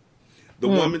 The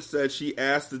woman said she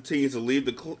asked the teens to leave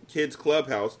the kids'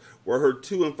 clubhouse where her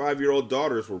 2- and 5-year-old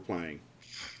daughters were playing.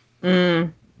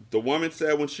 The woman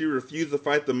said when she refused to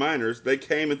fight the minors, they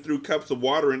came and threw cups of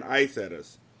water and ice at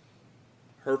us.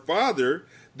 Her father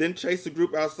then chased the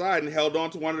group outside and held on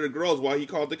to one of the girls while he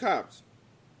called the cops.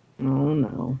 Oh,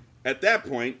 no. At that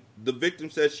point, the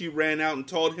victim said she ran out and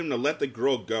told him to let the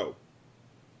girl go.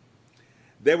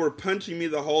 They were punching me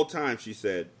the whole time, she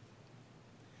said.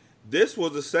 This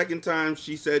was the second time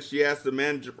she said she asked the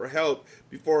manager for help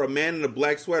before a man in a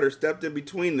black sweater stepped in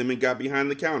between them and got behind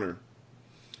the counter.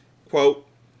 Quote,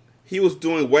 he was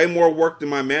doing way more work than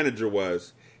my manager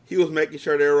was. He was making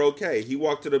sure they were okay. He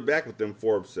walked to the back with them,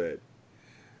 Forbes said.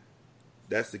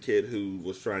 That's the kid who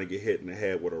was trying to get hit in the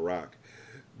head with a rock.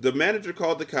 The manager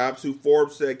called the cops, who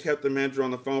Forbes said kept the manager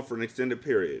on the phone for an extended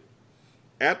period.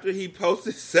 After he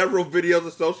posted several videos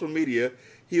of social media,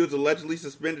 he was allegedly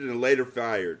suspended and later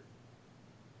fired.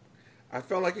 I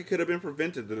felt like it could have been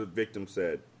prevented, the victim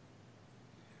said.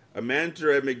 A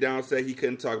manager at McDonald's said he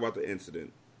couldn't talk about the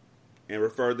incident and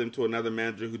referred them to another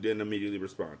manager who didn't immediately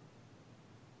respond.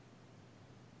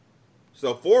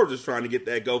 So Forbes is trying to get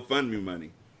that GoFundMe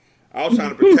money. I was trying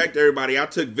to protect everybody. I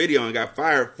took video and got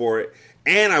fired for it,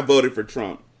 and I voted for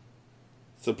Trump.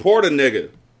 Support a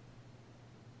nigga.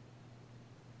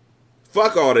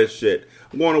 Fuck all this shit.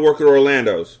 I'm going to work at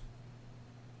Orlando's.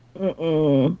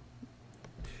 Nigga,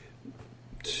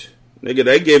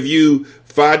 they give you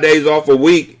 5 days off a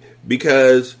week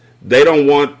because they don't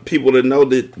want people to know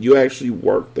that you actually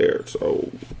work there. So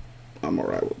I'm all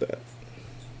right with that.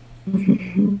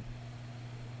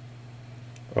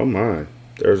 Oh my.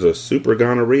 There's a super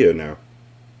gonorrhea now.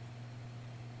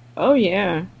 Oh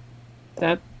yeah.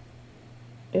 That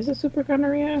is a super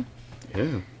gonorrhea?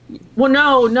 Yeah. Well,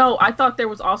 no. I thought there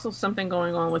was also something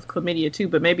going on with chlamydia too,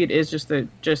 but maybe it is just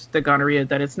the gonorrhea,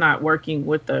 that it's not working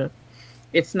with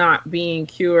it's not being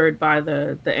cured by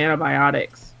the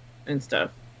antibiotics and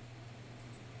stuff.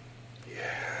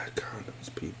 Yeah,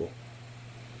 condoms, people.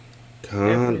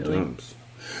 Condoms. Definitely.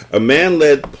 A man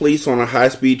led police on a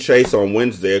high-speed chase on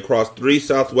Wednesday across 3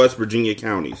 southwest Virginia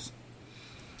counties.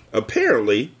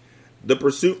 Apparently, the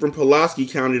pursuit from Pulaski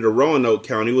County to Roanoke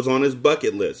County was on his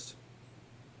bucket list.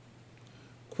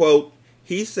 Quote,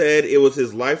 he said it was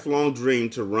his lifelong dream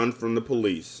to run from the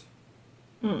police.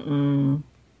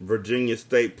 Virginia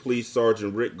State Police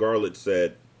Sergeant Rick Garlett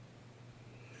said,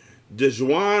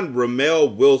 DeJuan Ramel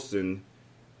Wilson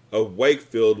of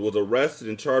Wakefield was arrested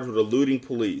and charged with eluding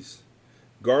police.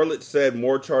 Garlett said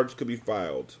more charges could be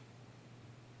filed.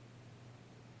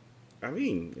 I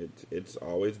mean, it's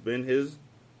always been his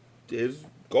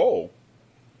goal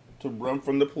to run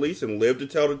from the police and live to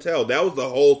tell the tale. That was the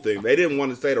whole thing. They didn't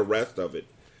want to say the rest of it.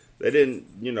 They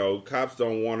didn't, cops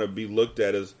don't want to be looked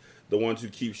at as the ones who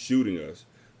keep shooting us.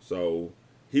 So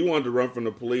he wanted to run from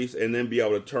the police and then be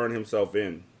able to turn himself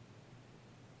in.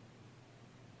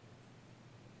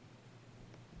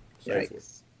 Safely.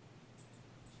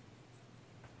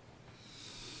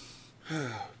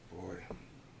 Boy.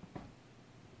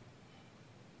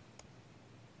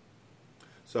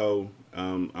 So,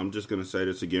 I'm just going to say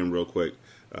this again real quick.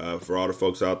 For all the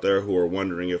folks out there who are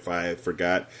wondering if I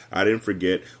forgot, I didn't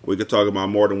forget. We could talk about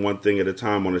more than one thing at a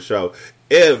time on the show.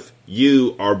 If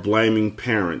you are blaming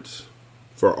parents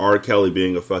for R. Kelly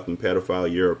being a fucking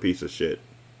pedophile, you're a piece of shit.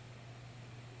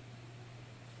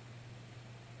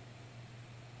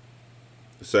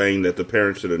 Saying that the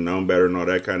parents should have known better and all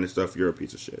that kind of stuff, you're a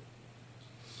piece of shit.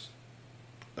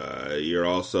 You're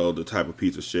also the type of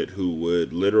piece of shit who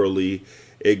would literally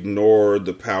ignore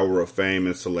the power of fame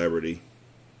and celebrity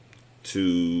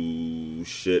to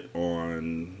shit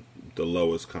on the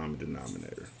lowest common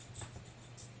denominator.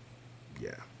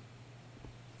 Yeah.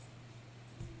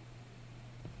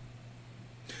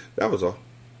 That was all.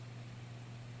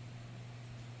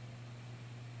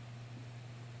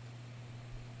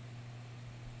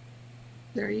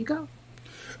 There you go.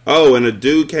 Oh, and a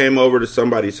dude came over to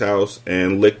somebody's house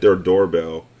and licked their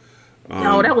doorbell.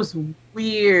 No, that was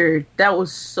weird. That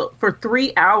was for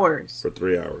 3 hours. For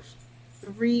 3 hours.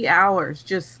 3 hours.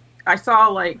 Just, I saw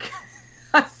like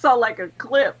a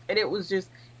clip, and it was just,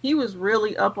 he was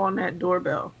really up on that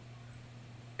doorbell.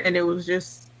 And it was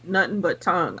just nothing but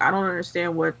tongue. I don't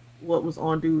understand what was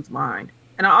on dude's mind.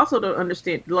 And I also don't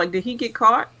understand, like, did he get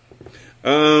caught?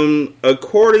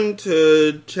 According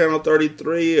to Channel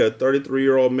 33, a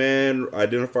 33-year-old man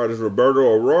identified as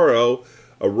Roberto Arroyo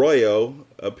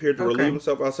appeared to relieve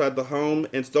himself outside the home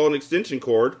and stole an extension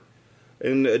cord,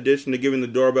 in addition to giving the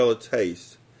doorbell a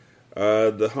taste.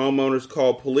 The homeowners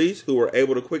called police, who were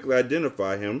able to quickly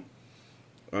identify him.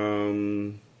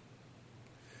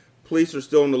 Police are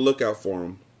still on the lookout for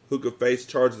him, who could face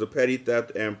charges of petty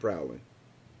theft and prowling.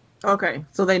 Okay,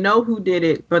 so they know who did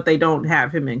it, but they don't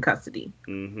have him in custody.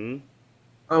 Mm-hmm.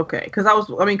 Okay, because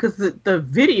the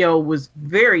video was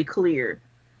very clear,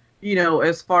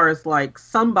 as far as like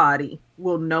somebody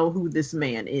will know who this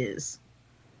man is,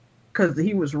 because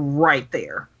he was right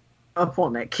there, up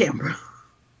on that camera,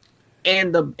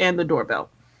 and the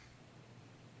doorbell.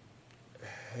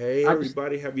 Hey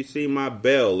everybody, have you seen my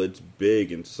bell? It's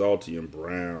big and salty and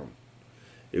brown.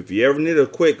 If you ever need a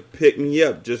quick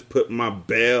pick-me-up, just put my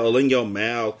bell in your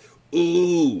mouth.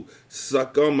 Ooh,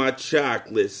 suck on my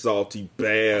chocolate, salty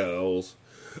bells.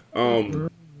 As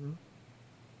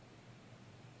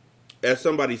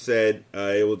somebody said,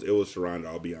 it was Sharonda,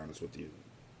 I'll be honest with you.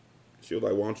 She was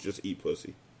like, why don't you just eat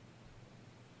pussy?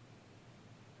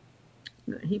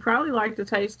 He probably liked the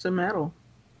taste of metal.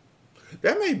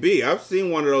 That may be. I've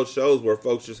seen one of those shows where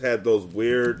folks just had those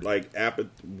weird, like,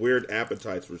 weird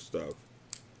appetites for stuff.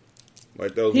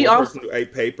 Like those person who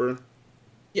ate paper.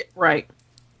 Yeah, right.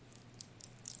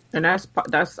 And that's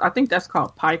I think that's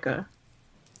called pica.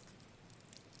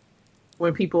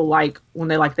 When people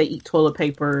they eat toilet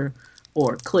paper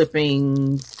or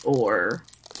clippings or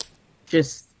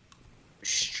just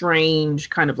strange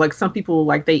kind of, like, some people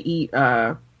like they eat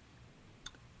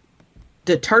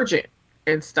detergent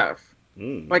and stuff.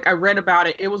 Like, I read about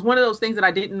it. It was one of those things that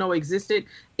I didn't know existed.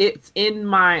 It's in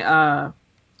my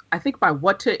I think my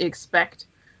What to Expect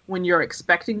When You're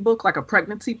Expecting book, like a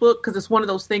pregnancy book, because it's one of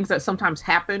those things that sometimes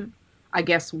happen, I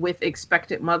guess, with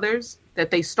expectant mothers,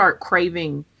 that they start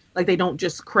craving, like, they don't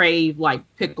just crave like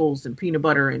pickles and peanut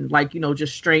butter and, like,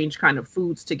 just strange kind of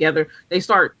foods together. They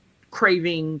start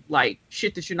craving like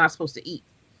shit that you're not supposed to eat.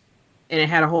 And it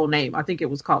had a whole name. I think it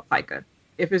was called pica.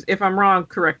 If I'm wrong,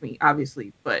 correct me,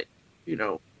 obviously, but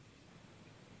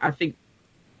I think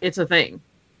it's a thing.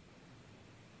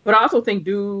 But I also think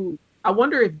I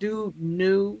wonder if dude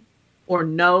knew or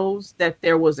knows that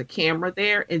there was a camera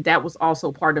there, and that was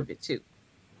also part of it too.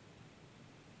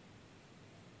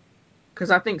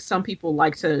 Because I think some people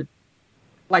like to,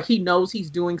 like, he knows he's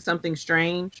doing something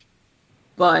strange,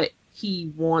 but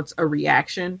he wants a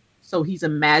reaction. So he's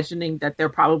imagining that they're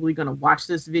probably going to watch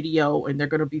this video and they're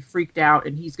going to be freaked out,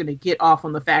 and he's going to get off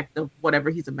on the fact of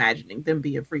whatever he's imagining, them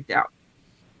being freaked out.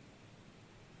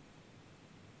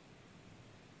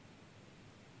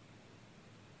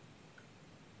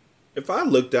 If I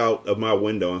looked out of my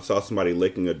window and saw somebody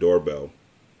licking a doorbell,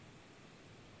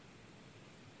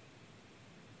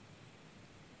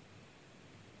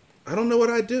 I don't know what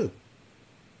I'd do.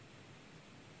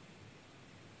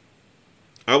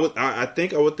 I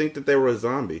think I would think that they were a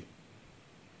zombie.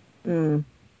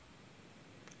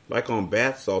 Like on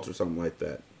bath salts or something like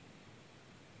that.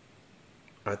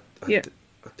 I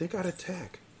think I'd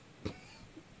attack.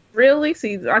 Really?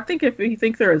 See, I think if you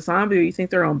think they're a zombie or you think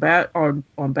they're on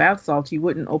bath salts, you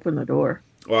wouldn't open the door.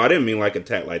 Well, I didn't mean like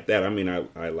attack like that. I mean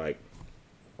I like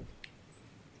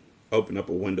open up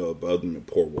a window above them and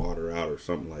pour water out or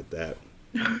something like that.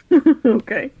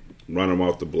 Okay. Run them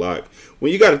off the block.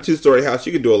 When you got a 2-story house,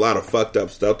 you can do a lot of fucked up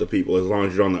stuff to people as long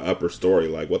as you're on the upper story.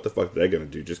 Like, what the fuck are they going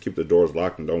to do? Just keep the doors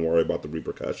locked and don't worry about the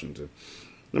repercussions. And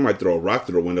they might throw a rock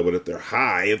through the window, but if they're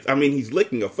high, he's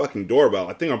licking a fucking doorbell.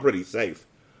 I think I'm pretty safe.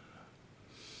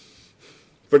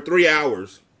 For 3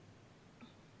 hours.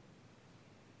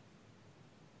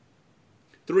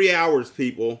 3 hours,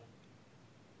 people.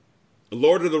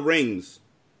 Lord of the Rings.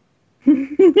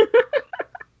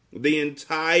 The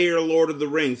entire Lord of the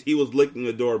Rings, he was licking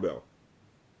the doorbell.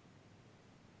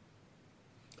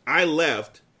 I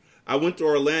left. I went to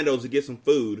Orlando's to get some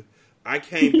food. I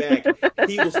came back.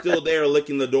 He was still there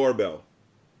licking the doorbell.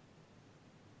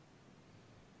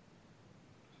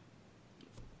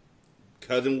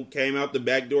 Cousin came out the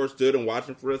back door, stood and watched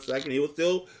him for a second. He was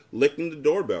still licking the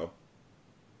doorbell.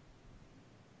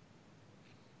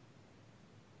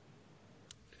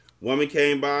 Woman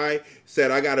came by,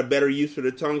 said, I got a better use for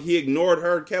the tongue. He ignored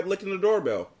her, kept licking the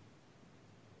doorbell.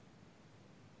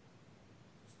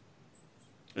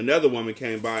 Another woman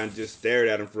came by and just stared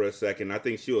at him for a second. I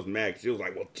think she was mad. She was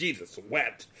like, well, Jesus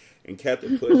wept, and kept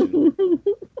it pushing.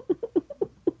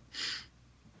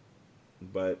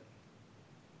 But,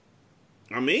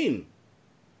 I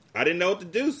didn't know what to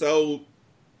do, so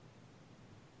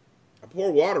I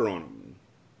poured water on him.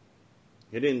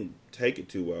 It didn't take it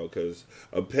too well, because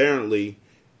apparently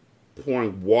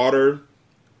pouring water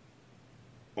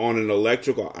on an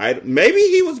electrical item, maybe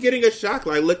he was getting a shock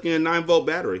like licking a 9-volt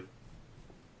battery.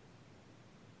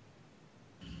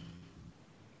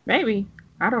 Maybe.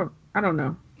 I don't know.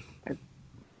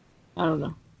 I don't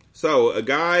know. So a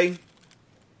guy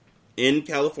in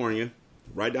California,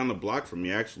 right down the block from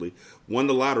me actually, won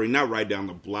the lottery. Not right down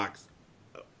the blocks,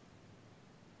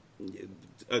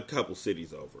 a couple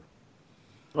cities over.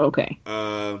 Okay.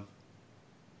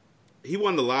 He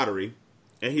won the lottery,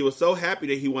 and he was so happy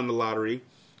that he won the lottery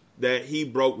that he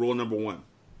broke rule number 1.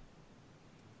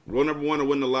 Rule number 1 to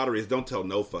win the lottery is don't tell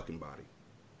no fucking body.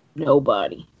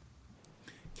 Nobody.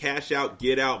 Cash out,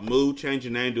 get out, move, change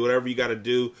your name, do whatever you got to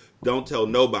do. Don't tell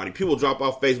nobody. People drop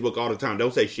off Facebook all the time.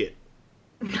 Don't say shit.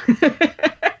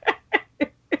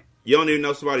 You don't even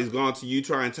know somebody's gone to you,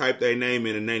 try and type their name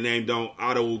in, and their name don't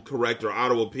auto-correct or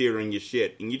auto-appear in your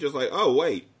shit. And you're just like, oh,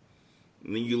 wait.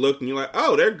 And then you look and you're like,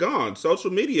 oh, they're gone.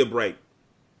 Social media break.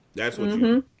 That's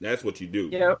what you do.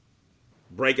 Yep.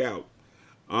 Break out.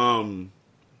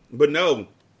 But no.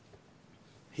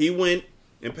 He went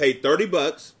and paid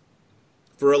 $30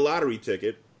 for a lottery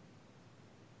ticket.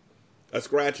 A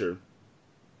scratcher.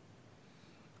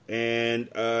 And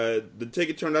the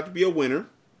ticket turned out to be a winner.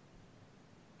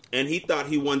 And he thought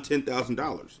he won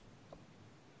 $10,000.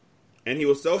 And he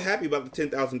was so happy about the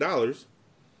 $10,000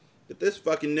 that this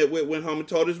fucking nitwit went home and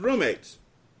told his roommates.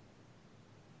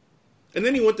 And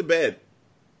then he went to bed.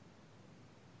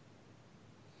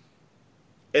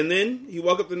 And then he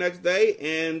woke up the next day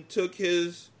and took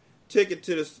his ticket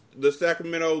to the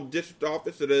Sacramento District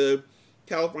Office of the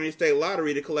California State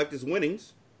Lottery to collect his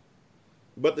winnings.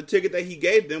 But the ticket that he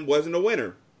gave them wasn't a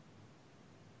winner.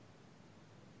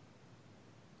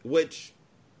 Which,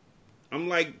 I'm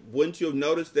like, wouldn't you have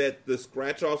noticed that the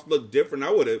scratch-offs look different?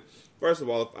 I would have. First of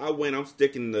all, if I win, I'm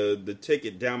sticking the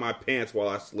ticket down my pants while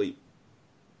I sleep.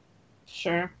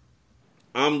 Sure.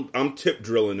 I'm tip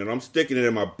drilling and I'm sticking it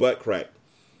in my butt crack.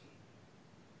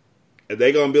 And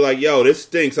they gonna be like, yo, this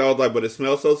stinks. I was like, but it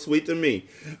smells so sweet to me.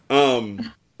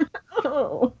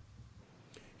 Oh.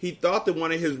 He thought that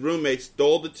one of his roommates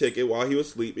stole the ticket while he was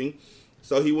sleeping.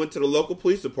 So he went to the local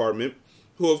police department,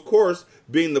 who, of course,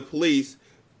 being the police,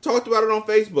 talked about it on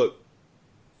Facebook.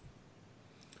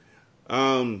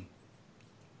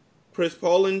 Chris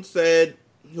Poland said,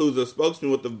 who's a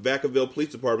spokesman with the Vacaville Police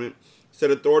Department,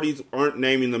 said authorities aren't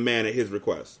naming the man at his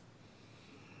request.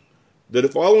 The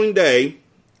following day,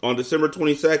 on December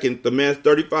 22nd, the man's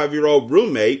 35-year-old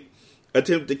roommate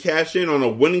attempted to cash in on a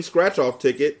winning scratch-off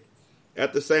ticket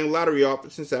at the same lottery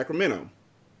office in Sacramento.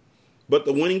 But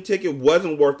the winning ticket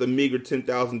wasn't worth a meager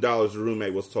 $10,000, the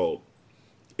roommate was told.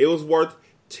 It was worth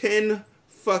 $10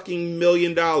 fucking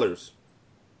million.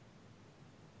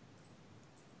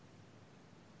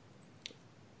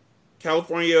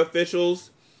 California officials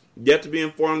yet to be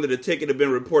informed that the ticket had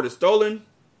been reported stolen.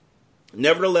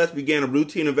 Nevertheless, began a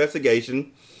routine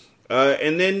investigation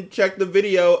and then checked the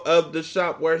video of the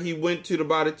shop where he went to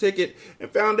buy the ticket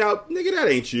and found out, nigga, that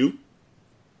ain't you.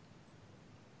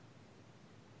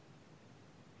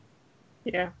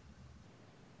 Yeah.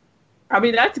 I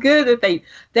mean, that's good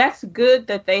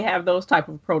that they have those type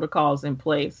of protocols in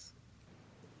place.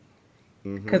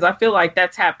 Because I feel like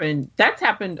that's happened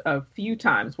a few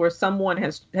times where someone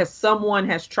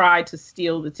has tried to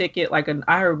steal the ticket.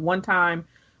 I heard one time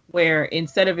where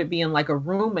instead of it being like a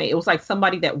roommate, it was like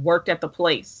somebody that worked at the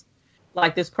place.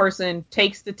 Like this person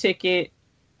takes the ticket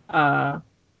to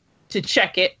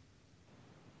check it,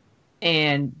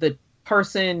 and the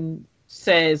person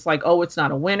says like, "Oh, it's not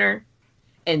a winner."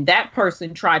 And that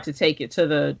person tried to take it to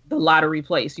the lottery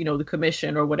place, the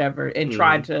commission or whatever, and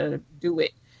tried to do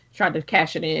it. Tried to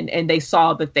cash it in, and they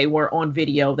saw that they were on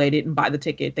video. They didn't buy the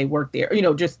ticket. They worked there.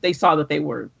 They saw that they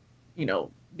were,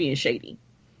 being shady.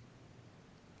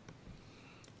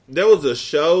 There was a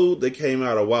show that came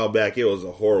out a while back. It was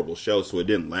a horrible show, so it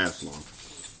didn't last long.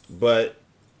 But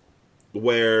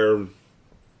where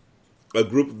a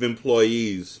group of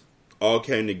employees all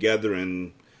came together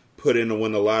and put in to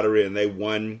win the lottery, and they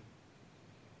won.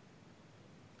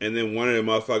 And then one of them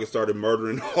motherfuckers started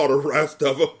murdering all the rest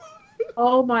of them.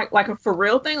 Oh my! Like a for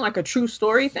real thing, like a true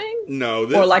story thing? No,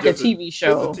 or like a TV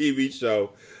show. It's a TV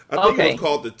show. I think it was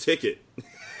called The Ticket.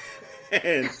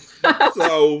 And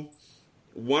so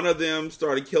one of them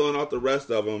started killing off the rest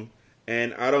of them,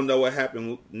 and I don't know what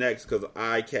happened next because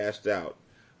I cashed out.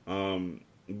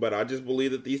 But I just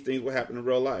believe that these things will happen in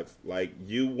real life. Like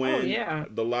you win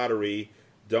the lottery,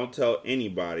 don't tell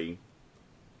anybody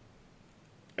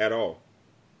at all.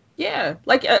 Yeah,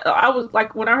 like I was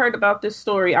like when I heard about this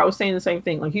story, I was saying the same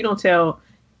thing. Like you don't tell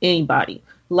anybody.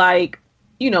 Like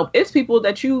it's people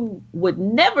that you would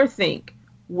never think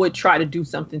would try to do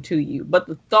something to you, but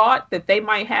the thought that they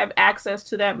might have access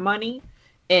to that money,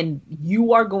 and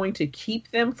you are going to keep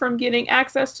them from getting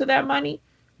access to that money,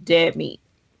 dead meat.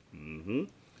 Mm-hmm.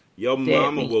 Your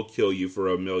mama will kill you for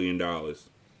 $1 million,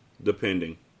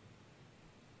 depending.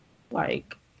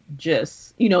 Like,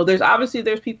 just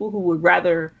there's people who would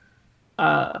rather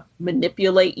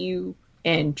manipulate you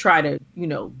and try to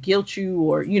guilt you,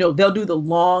 or they'll do the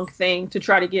long thing to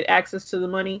try to get access to the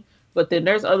money. But then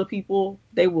there's other people,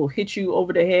 they will hit you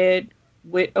over the head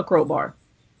with a crowbar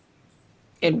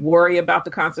and worry about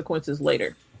the consequences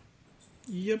later.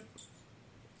 Yep.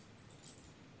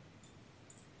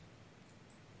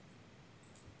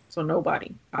 So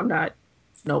nobody. I'm not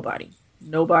nobody.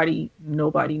 Nobody. I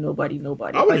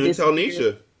wouldn't even tell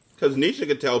Nisha. Because Nisha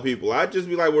could tell people. I'd just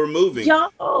be like, we're moving. I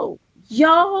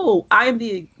am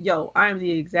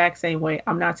the exact same way.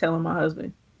 I'm not telling my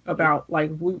husband about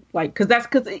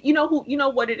because you know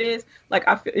what it is. Like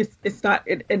I feel it's not,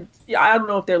 and I don't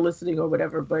know if they're listening or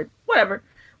whatever, but whatever.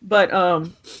 But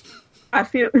I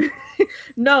feel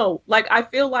no, like I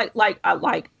feel like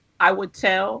I would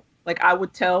tell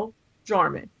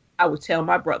Jarman, I would tell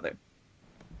my brother,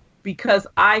 because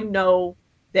I know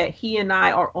that he and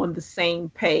I are on the same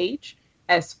page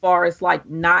as far as like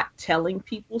not telling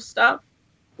people stuff.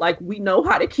 Like we know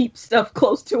how to keep stuff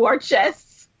close to our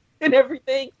chests and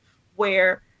everything,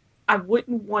 where I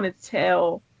wouldn't want to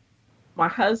tell my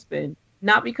husband,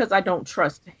 not because I don't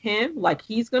trust him, like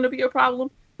he's going to be a problem,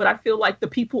 but I feel like the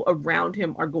people around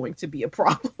him are going to be a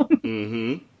problem.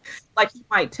 Mm-hmm. Like he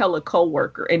might tell a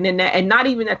coworker, and then and not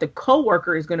even that the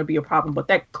coworker is going to be a problem, but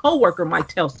that coworker might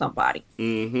tell somebody,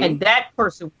 and that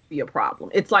person would be a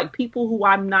problem. It's like people who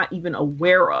I'm not even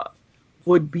aware of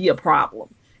would be a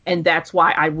problem, and that's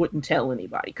why I wouldn't tell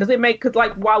anybody. Because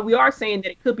like while we are saying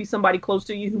that it could be somebody close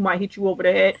to you who might hit you over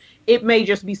the head, it may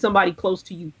just be somebody close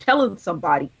to you telling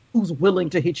somebody who's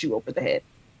willing to hit you over the head.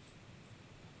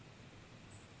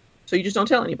 So you just don't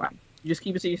tell anybody. You just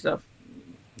keep it to yourself.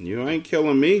 You ain't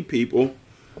killing me, people.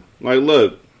 Like,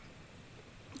 look,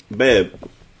 babe.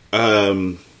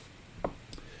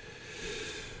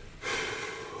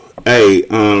 Hey,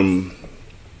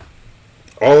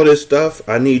 all of this stuff,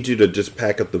 I need you to just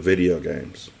pack up the video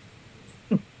games.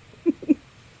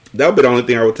 That would be the only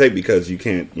thing I would take, because you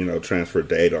can't, transfer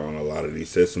data on a lot of these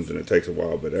systems, and it takes a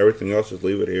while. But everything else, just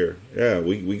leave it here. Yeah,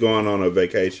 we going on a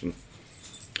vacation.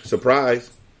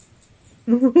 Surprise.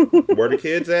 Where the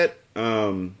kids at?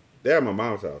 They're at my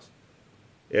mom's house.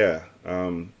 Yeah.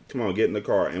 Come on, get in the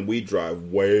car. And we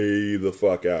drive way the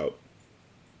fuck out.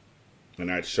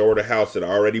 And I'd show her the house that I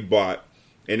already bought.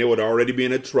 and it would already be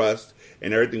in a trust,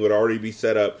 and everything would already be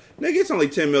set up. Nigga, it's only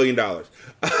 $10 million.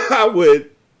 I would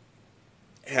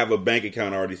have a bank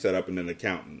account already set up and an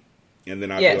accountant. And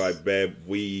then I'd be like, babe,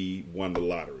 we won the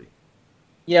lottery.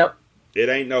 Yep. It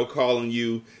ain't no calling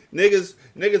you. Niggas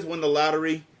win the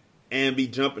lottery and be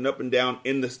jumping up and down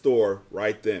in the store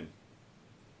right then.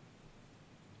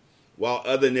 While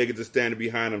other niggas are standing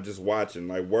behind them just watching.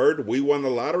 Like, word, we won the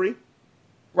lottery?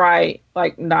 Right.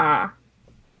 Like, nah.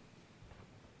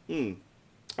 All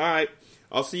right.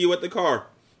 I'll see you at the car.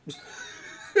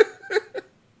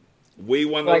 We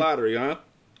won the lottery, huh?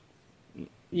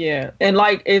 Yeah. And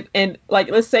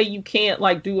let's say you can't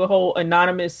like do a whole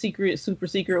anonymous secret, super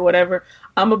secret, whatever.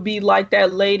 I'm gonna be like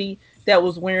that lady that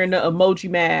was wearing the emoji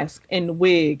mask and the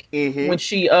wig when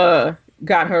she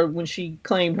when she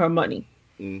claimed her money.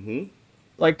 Mm-hmm.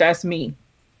 Like, that's me.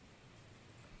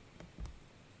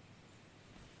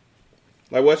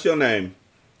 Like, what's your name?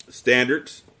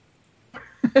 Standards.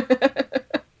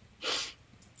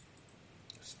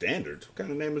 Standards? What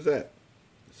kind of name is that?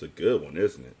 It's a good one,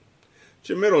 isn't it? What's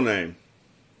your middle name?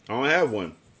 I don't have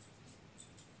one.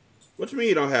 What you mean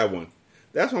you don't have one?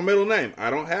 That's my middle name. I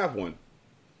don't have one.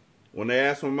 When they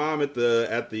asked my mom at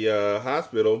the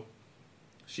hospital,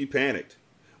 she panicked.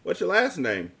 What's your last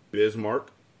name?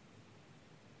 Bismarck.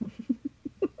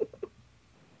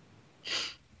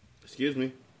 Excuse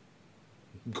me.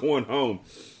 I'm going home.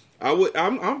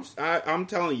 I'm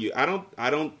telling you, God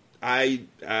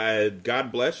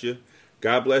bless you.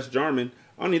 God bless Jarman.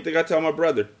 I don't even think I tell my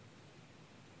brother.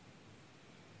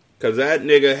 Because that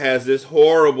nigga has this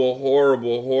horrible,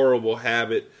 horrible, horrible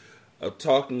habit of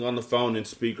talking on the phone in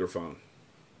speakerphone.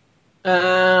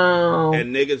 Oh.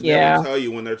 And niggas never tell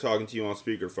you when they're talking to you on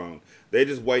speakerphone. They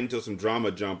just wait until some drama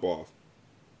jump off.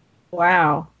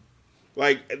 Wow.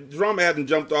 Like, drama hasn't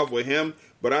jumped off with him,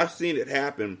 but I've seen it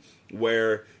happen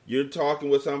where you're talking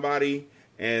with somebody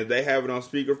and they have it on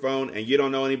speakerphone and you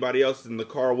don't know anybody else in the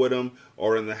car with them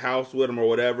or in the house with them or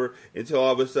whatever until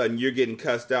all of a sudden you're getting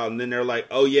cussed out and then they're like,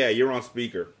 oh yeah, you're on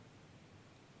speaker.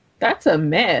 That's a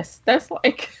mess. That's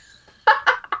like,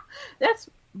 that's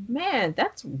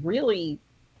really,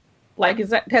 like, has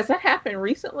that happened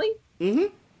recently? Mm-hmm.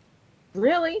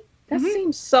 Really? That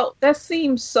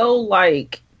seems so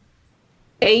like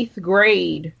 8th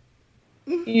grade,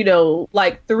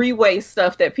 like three-way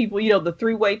stuff that people, the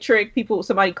three-way trick.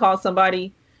 Somebody calls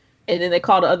somebody and then they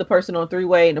call the other person on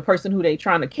three-way, and the person who they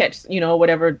trying to catch,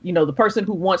 whatever, the person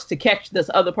who wants to catch this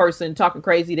other person talking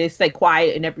crazy, they stay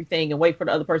quiet and everything and wait for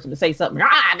the other person to say something.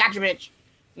 I got you, bitch,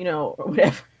 or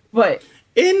whatever. But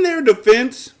in their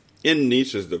defense, in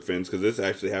Nisha's defense, because this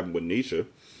actually happened with Nisha,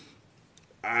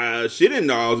 she didn't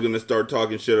know I was going to start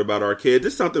talking shit about our kids.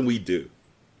 It's something we do.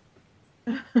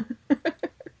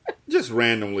 Just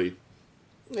randomly.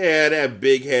 Yeah, that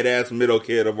big head ass middle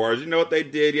kid of ours. You know what they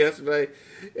did yesterday?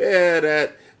 Yeah,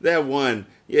 that one.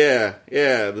 Yeah,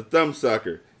 the thumb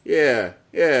sucker. Yeah.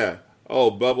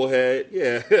 Oh, Bubblehead.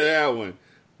 Yeah, that one.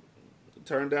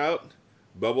 Turned out,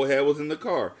 Bubblehead was in the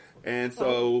car. And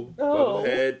so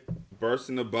Bubblehead burst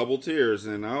into bubble tears.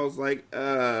 And I was like,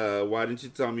 why didn't you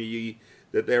tell me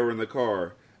that they were in the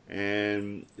car?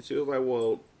 And she was like,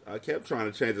 well, I kept trying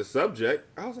to change the subject.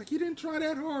 I was like, you didn't try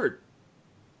that hard.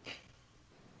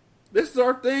 This is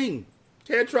our thing.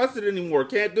 Can't trust it anymore.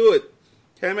 Can't do it.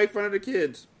 Can't make fun of the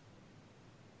kids.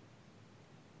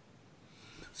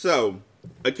 So,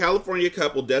 a California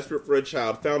couple desperate for a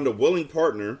child found a willing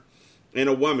partner in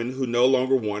a woman who no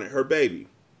longer wanted her baby.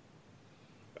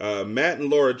 Matt and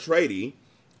Laura Trady,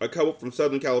 a couple from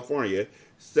Southern California,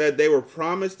 said they were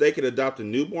promised they could adopt a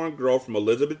newborn girl from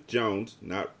Elizabeth Jones,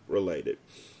 not related,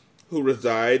 who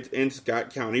resides in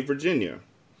Scott County, Virginia.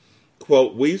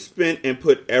 Quote, we've spent and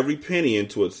put every penny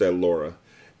into it, said Laura.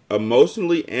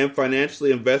 Emotionally and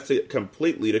financially invested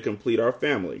completely to complete our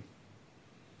family.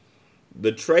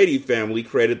 The Trady family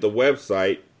created the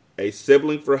website, A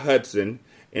Sibling for Hudson,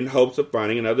 in hopes of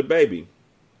finding another baby.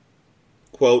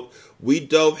 Quote, we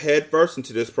dove headfirst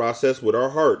into this process with our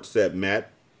hearts, said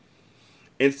Matt.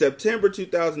 In September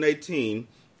 2018,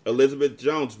 Elizabeth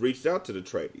Jones reached out to the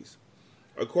Tradys.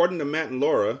 According to Matt and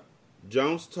Laura,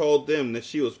 Jones told them that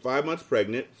she was 5 months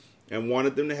pregnant and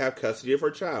wanted them to have custody of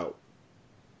her child.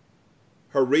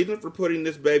 Her reason for putting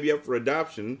this baby up for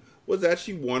adoption was that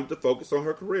she wanted to focus on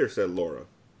her career, said Laura.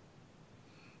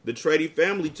 The Trady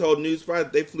family told News 5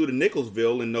 that they flew to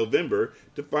Nicholsville in November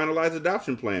to finalize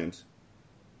adoption plans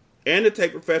and to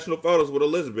take professional photos with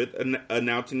Elizabeth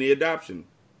announcing the adoption.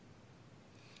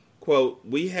 Quote,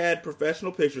 we had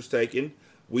professional pictures taken,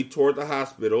 we toured the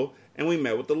hospital, and we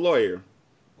met with the lawyer.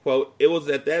 Quote, it was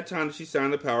at that time that she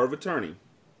signed the power of attorney.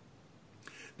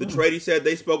 The tradie said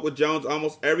they spoke with Jones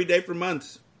almost every day for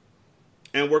months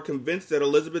and were convinced that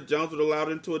Elizabeth Jones would allow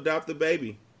them to adopt the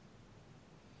baby.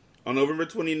 On November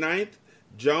 29th,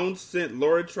 Jones sent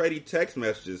Laura Trady text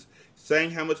messages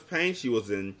saying how much pain she was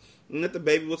in and that the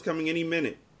baby was coming any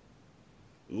minute.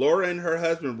 Laura and her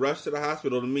husband rushed to the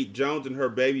hospital to meet Jones and her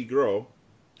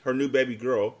new baby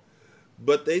girl,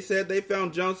 but they said they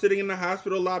found Jones sitting in the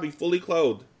hospital lobby fully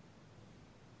clothed.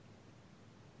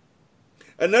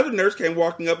 Another nurse came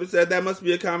walking up and said that must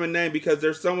be a common name because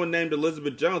there's someone named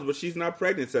Elizabeth Jones, but she's not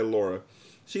pregnant, said Laura.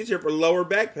 She's here for lower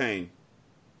back pain.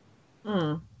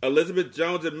 Elizabeth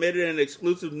Jones admitted in an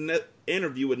exclusive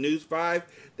interview with News 5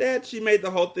 that she made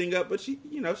the whole thing up, but she's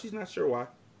not sure why.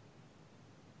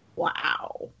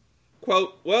 Wow.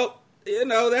 Quote, well,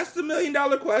 that's the $1 million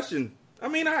question. I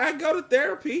mean, I go to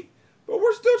therapy, but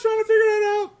we're still trying to figure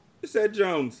that out, said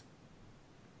Jones.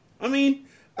 I mean,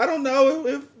 I don't know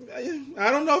if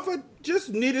I just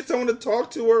needed someone to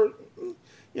talk to her.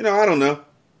 I don't know.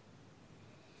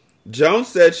 Jones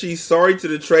said she's sorry to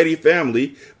the Trady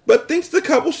family, but thinks the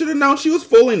couple should have known she was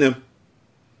fooling them.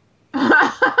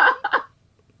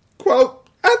 Quote,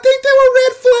 I think they were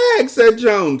red flags, said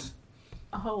Jones.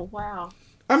 Oh, wow.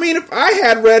 I mean, if I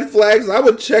had red flags, I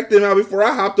would check them out before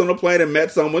I hopped on a plane and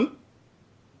met someone.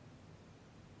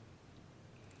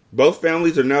 Both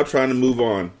families are now trying to move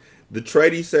on. The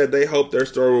Trady said they hope their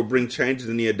story will bring changes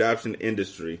in the adoption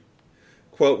industry.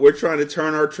 Quote, we're trying to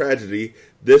turn our tragedy,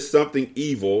 this something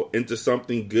evil, into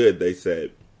something good, they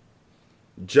said.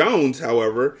 Jones,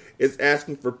 however, is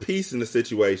asking for peace in the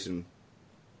situation.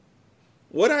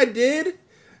 What I did?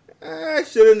 I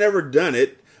should have never done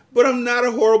it, but I'm not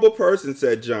a horrible person,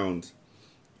 said Jones.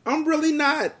 I'm really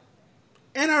not.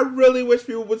 And I really wish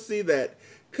people would see that,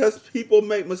 because people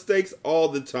make mistakes all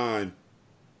the time.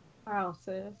 Wow,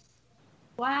 sis.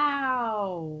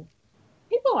 Wow.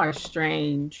 People are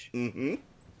strange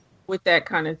with that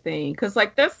kind of thing. Because,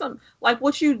 that's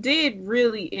what you did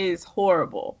really is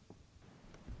horrible.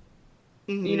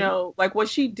 What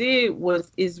she did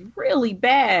is really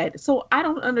bad. So I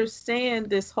don't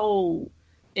understand this whole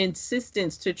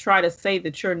insistence to try to say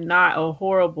that you're not a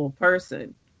horrible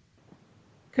person.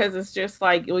 Because it's just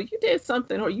you did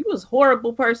something, or you was a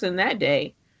horrible person that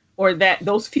day, or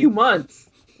those few months.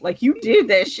 You did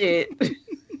that shit.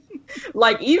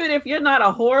 Even if you're not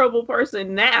a horrible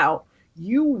person now,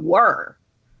 you were.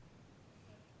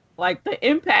 The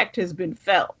impact has been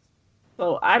felt.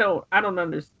 So I don't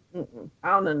understand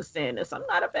this. I'm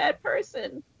not a bad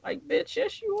person. Bitch,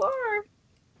 yes you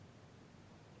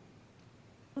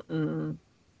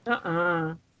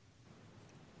are.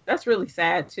 That's really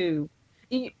sad too.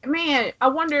 Man, I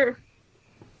wonder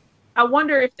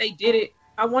if they did it.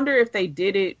 I wonder if they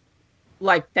did it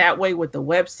that way with the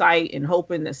website and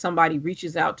hoping that somebody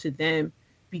reaches out to them,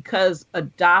 because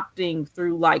adopting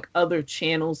through other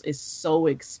channels is so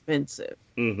expensive.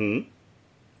 It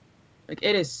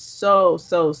is so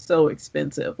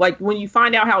expensive. When you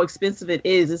find out how expensive it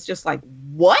is, it's just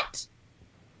what?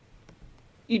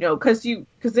 Because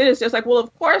then it's just well,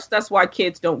 of course that's why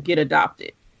kids don't get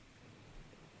adopted.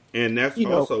 And that's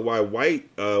also why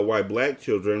why black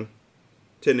children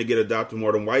tend to get adopted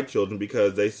more than white children,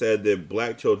 because they said that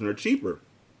black children are cheaper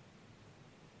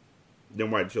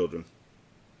than white children.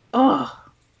 Oh.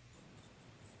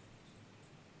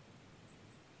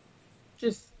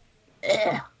 Just,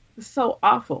 it's so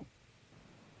awful.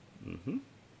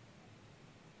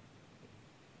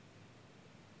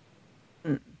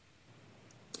 Well,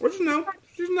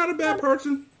 she's not a bad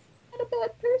person. Not a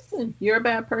bad person. You're a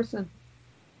bad person.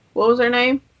 What was her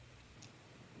name?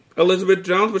 Elizabeth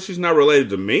Jones, but she's not related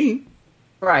to me.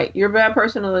 Right. You're a bad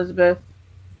person, Elizabeth.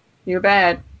 You're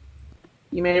bad.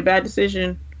 You made a bad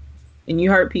decision, and you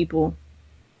hurt people.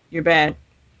 You're bad.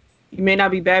 You may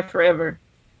not be bad forever,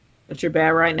 but you're bad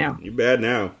right now. You're bad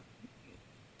now.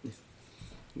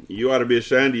 You ought to be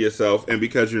ashamed of yourself, and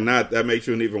because you're not, that makes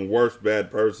you an even worse bad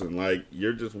person.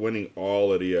 You're just winning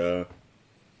all of the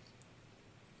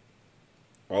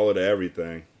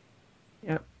everything.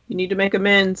 Yep. You need to make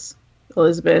amends,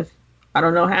 Elizabeth. I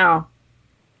don't know how.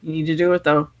 You need to do it,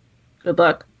 though. Good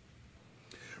luck.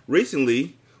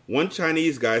 Recently, one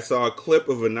Chinese guy saw a clip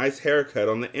of a nice haircut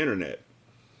on the internet.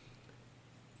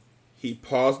 He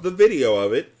paused the video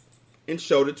of it and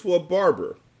showed it to a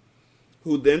barber,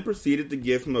 who then proceeded to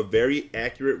give him a very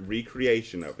accurate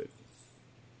recreation of it.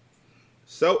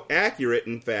 So accurate,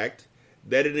 in fact,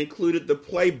 that it included the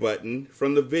play button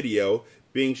from the video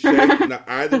being shaved on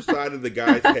either side of the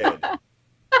guy's head.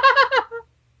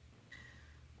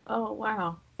 Oh,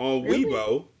 wow. On Really?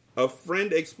 Weibo, a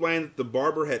friend explained that the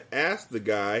barber had asked the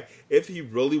guy if he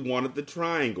really wanted the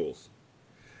triangles.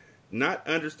 Not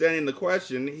understanding the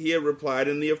question, he had replied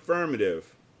in the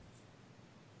affirmative.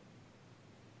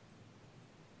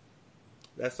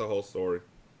 That's the whole story.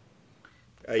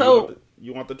 Hey, So,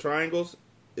 you want the triangles?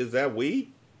 Is that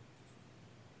weed?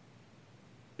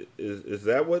 Is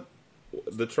that what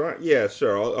the Yeah,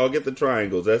 sure. I'll get the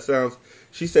triangles. That sounds.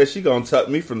 She said she gonna tuck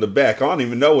me from the back. I don't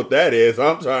even know what that is.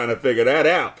 I'm trying to figure that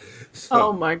out. So.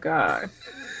 oh my God.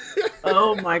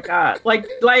 Oh my God.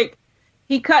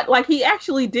 He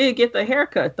actually did get the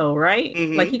haircut though, right?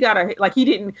 Mm-hmm. Like he got he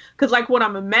didn't, because like what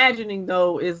I'm imagining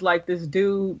though is like this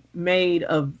dude made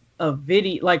a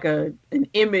video, like an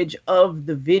image of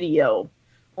the video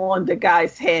on the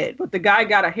guy's head, but the guy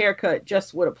got a haircut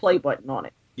just with a play button on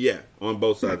it. Yeah, on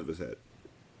both sides of his head.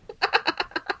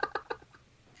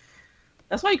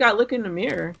 That's why you gotta look in the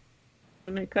mirror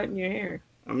when they're cutting your hair.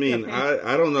 I mean,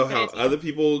 I don't know how other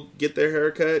people get their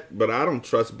hair cut, but I don't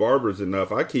trust barbers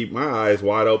enough. I keep my eyes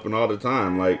wide open all the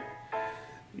time. Like,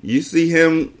 you see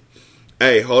him,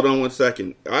 hey, hold on 1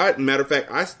 second. Matter of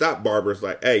fact, I stop barbers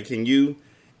like, hey, can you,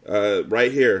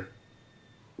 right here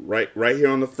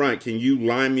on the front, can you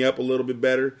line me up a little bit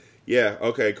better? Yeah,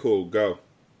 okay, cool, go.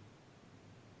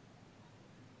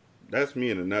 That's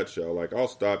me in a nutshell. Like, I'll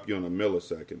stop you in a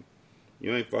millisecond.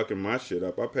 You ain't fucking my shit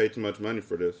up. I pay too much money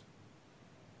for this.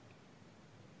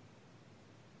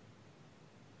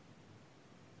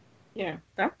 Yeah,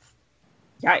 that's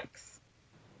yikes.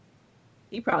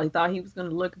 He probably thought he was gonna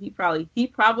look. He probably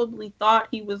thought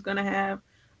he was gonna have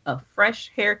a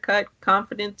fresh haircut,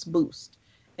 confidence boost,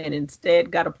 and instead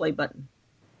got a play button.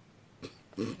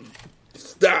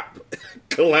 Stop,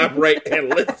 collaborate, and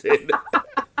listen.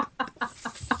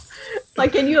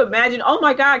 Like, can you imagine? Oh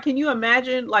my God, can you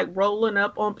imagine like rolling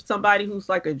up on somebody who's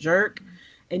like a jerk,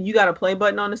 and you got a play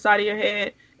button on the side of your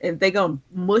head, and they gonna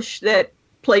mush that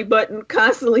play button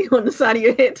constantly on the side of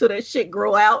your head till that shit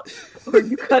grow out, or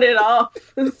you cut it off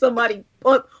and somebody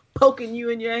poking you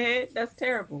in your head? That's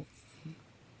terrible.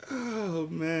 Oh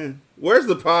man, where's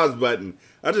the pause button?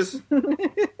 where's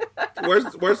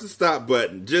the stop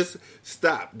button? Just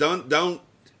stop. Don't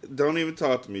even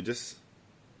talk to me. Just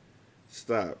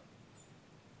stop.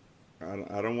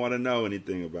 I don't want to know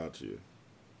anything about you.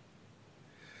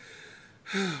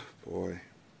 Boy.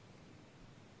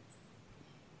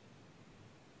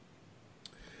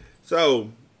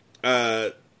 So,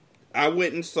 I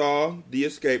went and saw the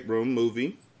Escape Room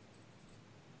movie.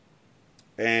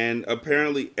 And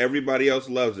apparently everybody else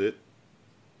loves it.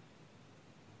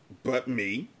 But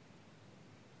me.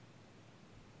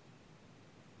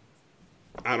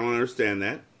 I don't understand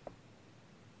that.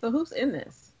 So who's in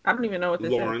this? I don't even know what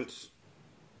this Lawrence. is.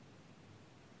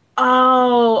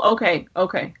 Oh, okay.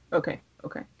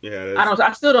 Yeah,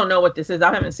 I still don't know what this is.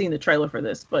 I haven't seen the trailer for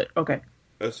this, but okay.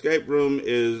 Escape Room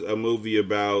is a movie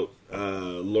about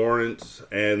Lawrence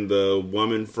and the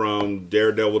woman from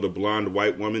Daredevil, the blonde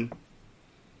white woman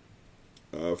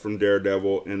from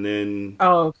Daredevil, and then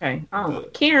okay.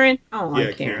 Karen.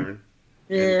 Like Karen.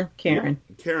 Yeah, Karen.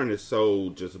 Karen is so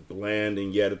just bland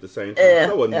and yet at the same time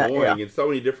so annoying in so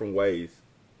many different ways.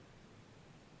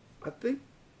 I think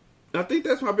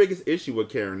that's my biggest issue with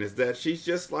Karen is that she's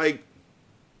just like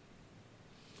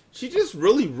she just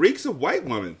really reeks of white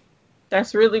woman.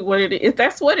 That's really what it is.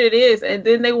 That's what it is. And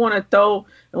then they want to throw,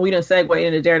 and we don't segue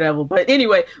into Daredevil, but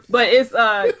anyway, but it's,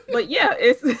 but yeah,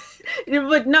 it's,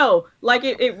 but no, like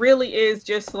it really is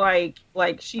just like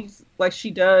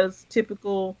she does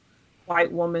typical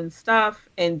white woman stuff.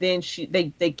 And then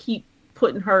they keep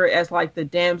putting her as like the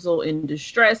damsel in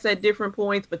distress at different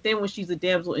points. But then when she's a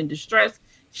damsel in distress,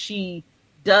 she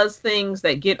does things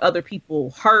that get other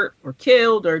people hurt or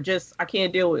killed or just, I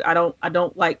can't deal with, I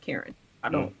don't like Karen. I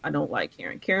don't like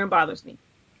Karen. Karen bothers me.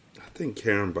 I think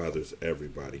Karen bothers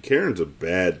everybody. Karen's a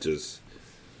bad just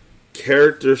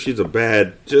character. She's a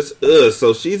bad just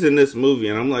So she's in this movie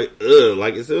and I'm like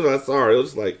like as soon as I saw her, it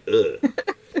was like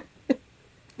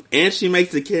and she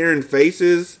makes the Karen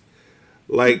faces.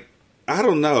 Like I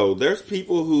don't know. There's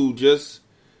people who just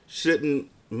shouldn't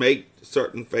make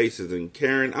certain faces, and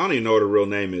Karen, I don't even know what her real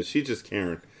name is. She's just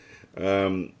Karen.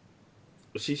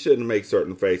 She shouldn't make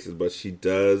certain faces, but she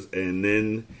does. And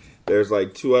then there's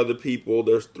like two other people.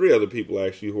 There's three other people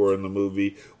actually who are in the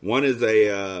movie. One is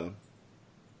a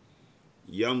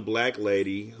young black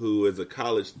lady who is a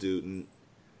college student.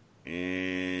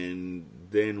 And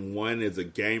then one is a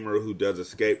gamer who does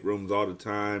escape rooms all the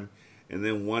time. And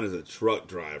then one is a truck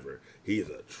driver. He's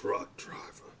a truck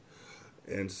driver.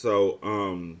 And so,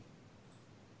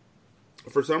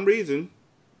 for some reason,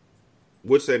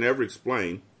 which they never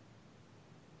explain,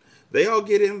 they all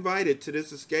get invited to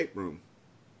this escape room.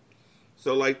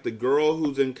 So, like, the girl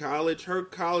who's in college, her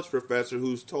college professor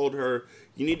who's told her,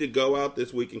 you need to go out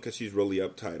this weekend because she's really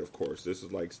uptight, of course. This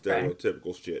is, like,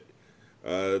 stereotypical shit.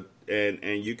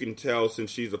 And you can tell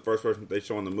since she's the first person they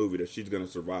show in the movie that she's going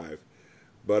to survive.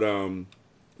 But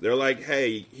they're like,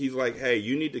 hey, he's like, hey,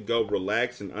 you need to go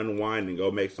relax and unwind and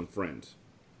go make some friends.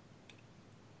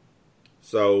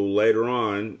 So, later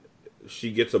on,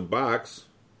 she gets a box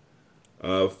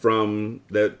from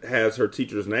that has her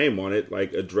teacher's name on it,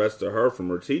 like addressed to her from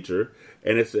her teacher,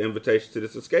 and it's an invitation to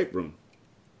this escape room.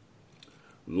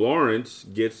 Lawrence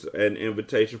gets an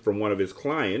invitation from one of his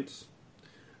clients,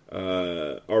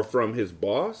 or from his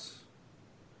boss.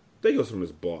 I think it was from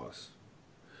his boss,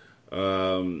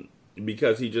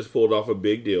 because he just pulled off a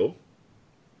big deal.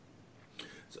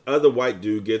 This other white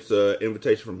dude gets an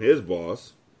invitation from his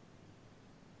boss.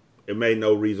 It made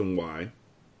no reason why.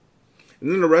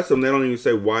 And then the rest of them, they don't even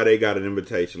say why they got an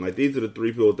invitation. Like, these are the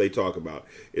three people that they talk about.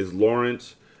 Is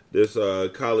Lawrence, this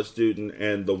college student,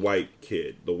 and the white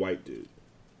kid, the white dude.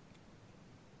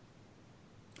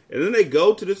 And then they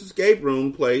go to this escape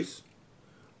room place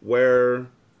where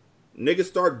niggas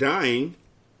start dying.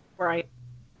 Right.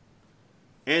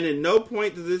 And at no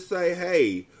point does it say,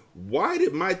 hey, why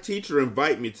did my teacher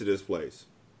invite me to this place?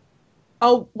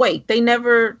 Oh, wait, they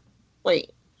never...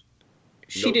 Wait.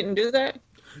 She Nope. didn't do that?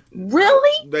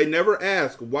 Really? They never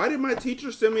ask, why did my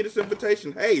teacher send me this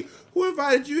invitation? Hey, who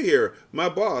invited you here? My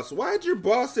boss. Why did your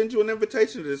boss send you an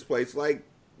invitation to this place? Like,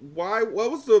 why? What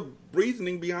was the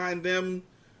reasoning behind them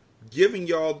giving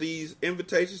y'all these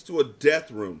invitations to a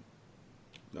death room?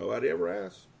 Nobody ever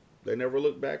asked. They never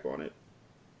looked back on it.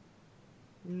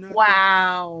 Nothing.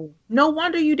 Wow. No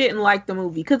wonder you didn't like the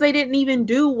movie, because they didn't even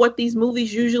do what these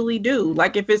movies usually do.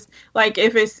 Like if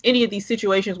it's any of these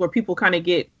situations where people kind of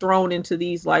get thrown into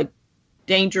these like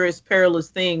dangerous, perilous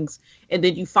things, and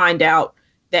then you find out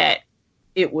that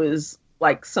it was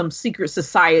like some secret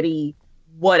society,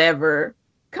 whatever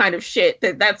kind of shit,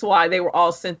 that's why they were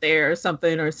all sent there or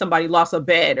something, or somebody lost a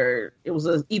bet, or it was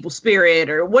an evil spirit,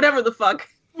 or whatever the fuck.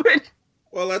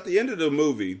 Well, at the end of the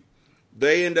movie,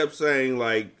 they end up saying,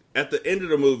 like, at the end of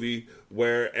the movie,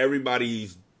 where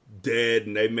everybody's dead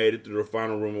and they made it through the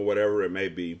final room or whatever it may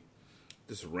be,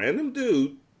 this random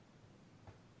dude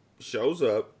shows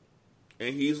up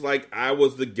and he's like, I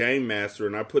was the game master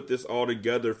and I put this all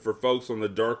together for folks on the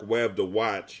dark web to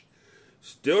watch.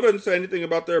 Still doesn't say anything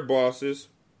about their bosses.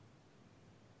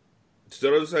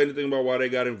 Still doesn't say anything about why they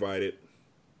got invited.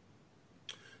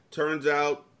 Turns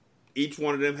out each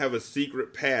one of them have a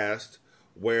secret past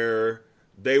where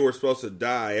they were supposed to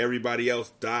die. Everybody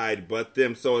else died but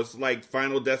them. So it's like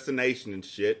Final Destination and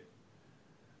shit.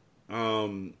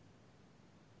 It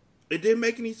didn't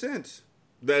make any sense.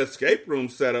 The escape room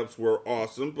setups were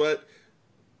awesome, but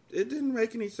it didn't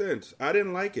make any sense. I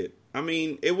didn't like it. I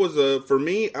mean, it was for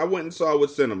me, I went and saw it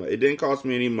with cinema. It didn't cost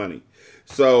me any money.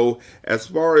 So as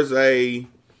far as I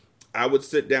would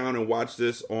sit down and watch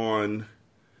this on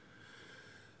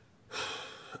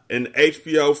an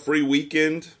HBO free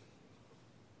weekend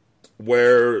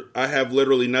where I have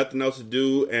literally nothing else to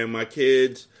do and my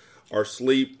kids are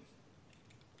asleep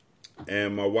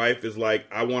and my wife is like,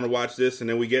 I want to watch this, and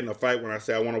then we get in a fight when I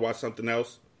say I want to watch something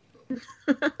else.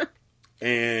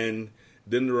 And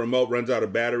then the remote runs out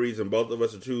of batteries and both of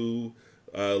us are too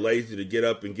lazy to get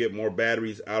up and get more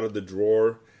batteries out of the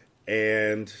drawer,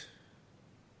 and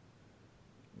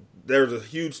there's a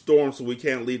huge storm so we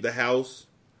can't leave the house.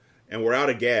 And we're out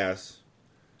of gas,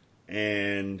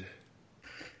 and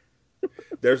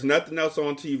there's nothing else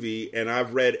on TV, and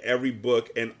I've read every book,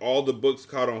 and all the books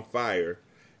caught on fire,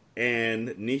 and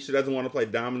Nisha doesn't want to play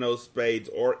dominoes, spades,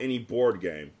 or any board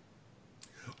game.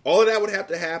 All of that would have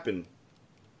to happen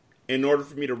in order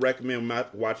for me to recommend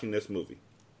watching this movie.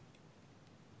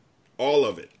 All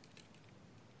of it.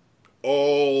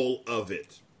 All of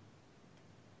it.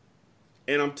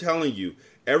 And I'm telling you,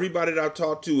 everybody that I've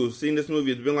talked to who's seen this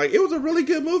movie has been like, it was a really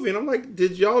good movie. And I'm like,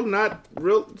 did y'all not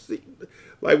really see?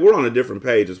 Like, we're on a different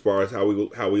page as far as how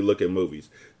we look at movies.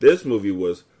 This movie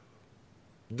was,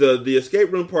 the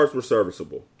escape room parts were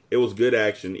serviceable. It was good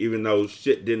action, even though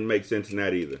shit didn't make sense in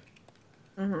that either.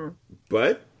 Mm-hmm.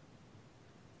 But,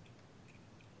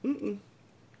 the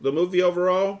movie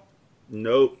overall,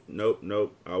 nope.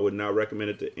 I would not recommend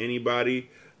it to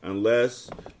anybody unless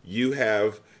you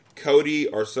have Cody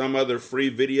or some other free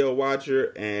video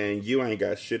watcher and you ain't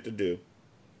got shit to do.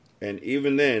 And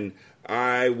even then,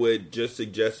 I would just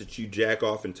suggest that you jack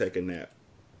off and take a nap.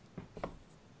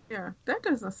 Yeah, that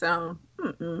doesn't sound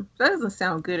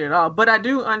good at all. But I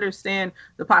do understand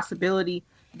the possibility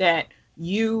that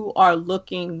you are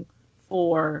looking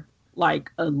for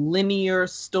like a linear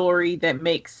story that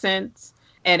makes sense.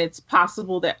 And it's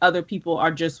possible that other people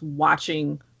are just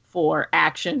watching for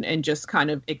action and just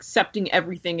kind of accepting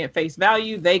everything at face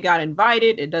value. They got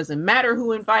invited. It doesn't matter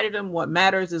who invited them. What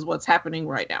matters is what's happening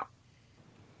right now.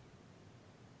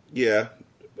 Yeah,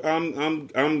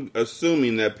 I'm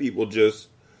assuming that people just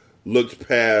looked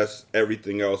past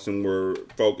everything else and were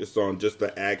focused on just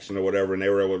the action or whatever, and they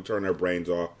were able to turn their brains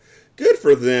off. Good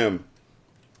for them.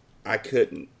 I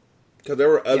couldn't, because there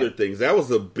were other things. That was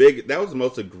the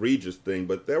most egregious thing.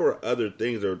 But there were other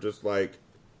things that were just like,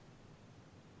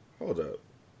 hold up,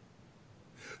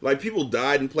 like people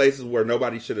died in places where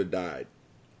nobody should have died.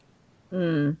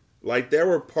 Like there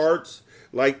were parts,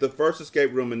 like the first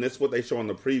escape room, and this is what they show in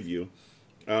the preview.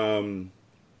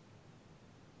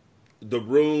 The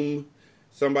room,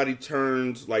 somebody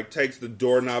takes the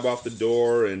doorknob off the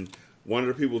door, and one of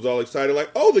the people's all excited,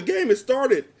 like, "Oh, the game has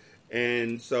started!"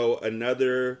 And so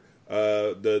another,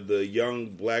 the young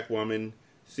black woman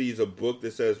sees a book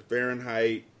that says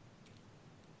Fahrenheit,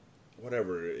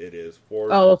 whatever it is,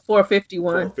 451.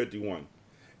 451.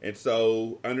 And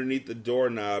so underneath the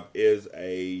doorknob is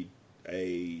a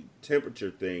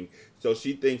temperature thing. So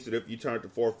she thinks that if you turn to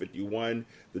 451,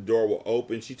 the door will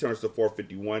open. She turns to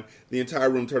 451. The entire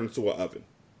room turns into an oven.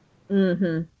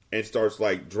 Mm-hmm. And starts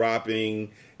like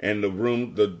dropping, and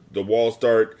the walls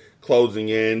start closing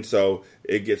in. So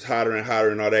it gets hotter and hotter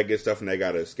and all that good stuff, and they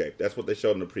got to escape. That's what they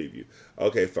showed in the preview.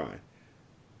 Okay, fine.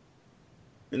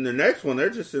 In the next one, they're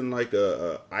just in like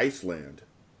a Iceland.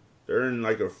 They're in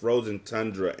like a frozen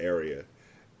tundra area.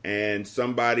 And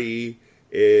somebody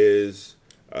is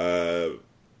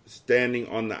standing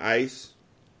on the ice.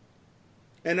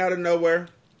 And out of nowhere,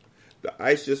 the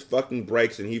ice just fucking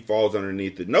breaks and he falls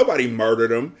underneath it. Nobody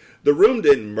murdered him. The room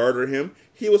didn't murder him.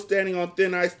 He was standing on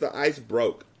thin ice. The ice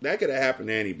broke. That could have happened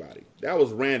to anybody. That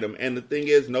was random. And the thing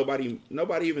is, nobody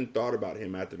even thought about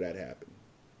him after that happened.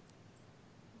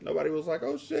 Nobody was like,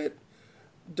 oh shit,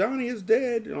 Donnie is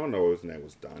dead. I don't know if his name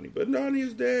was Donnie, but Donnie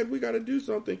is dead. We got to do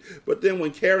something. But then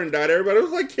when Karen died, everybody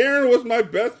was like, Karen was my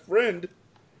best friend.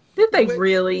 Did they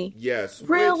really? Yes.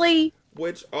 Really?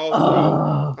 Which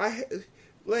also,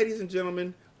 ladies and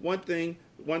gentlemen, one thing,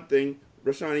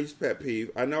 Rashani's pet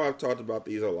peeve. I know I've talked about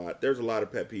these a lot. There's a lot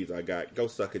of pet peeves I got. Go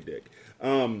suck a dick.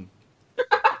 One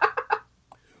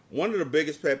of the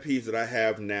biggest pet peeves that I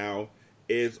have now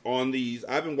is on these.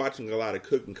 I've been watching a lot of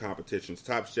cooking competitions: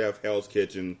 Top Chef, Hell's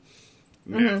Kitchen,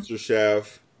 Master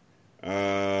Chef.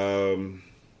 I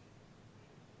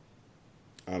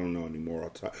don't know anymore.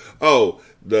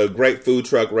 The Great Food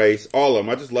Truck Race. All of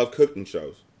them. I just love cooking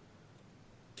shows.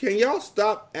 Can y'all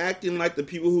stop acting like the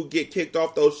people who get kicked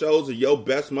off those shows are your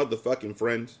best motherfucking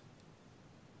friends?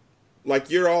 Like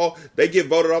they get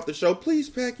voted off the show. Please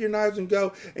pack your knives and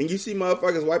go. And you see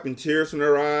motherfuckers wiping tears from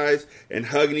their eyes and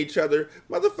hugging each other.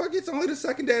 Motherfucker, it's only the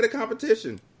second day of the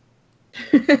competition.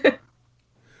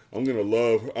 I'm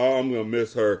gonna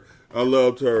miss her. I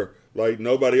loved her. Like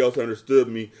nobody else understood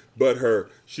me but her.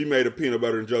 She made a peanut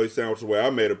butter and jelly sandwich the way I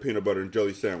made a peanut butter and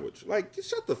jelly sandwich. Like,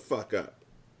 shut the fuck up.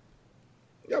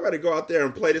 Y'all better go out there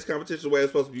and play this competition the way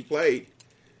it's supposed to be played.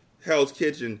 Hell's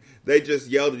Kitchen, they just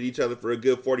yelled at each other for a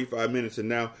good 45 minutes, and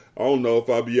now I don't know if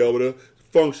I'll be able to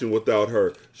function without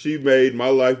her. She made my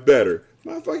life better.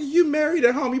 Motherfucker, you married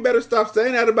at home. You better stop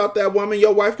saying that about that woman.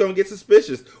 Your wife gonna get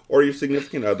suspicious, or your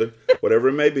significant other, whatever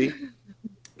it may be.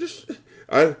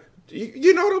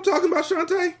 You know what I'm talking about,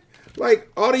 Shantae?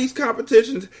 Like, all these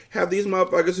competitions have these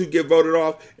motherfuckers who get voted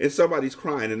off and somebody's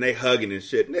crying and they hugging and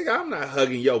shit. Nigga, I'm not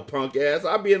hugging your punk ass.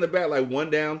 I'll be in the back like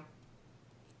one down.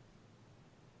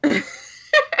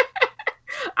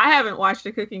 I haven't watched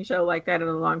a cooking show like that in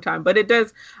a long time, but it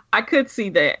does. I could see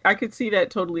that. I could see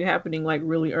that totally happening like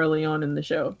really early on in the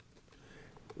show.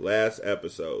 Last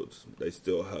episodes, they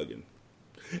still hugging.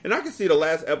 And I can see the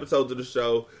last episodes of the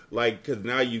show, like, because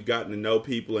now you've gotten to know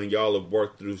people and y'all have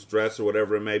worked through stress or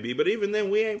whatever it may be. But even then,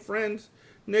 we ain't friends.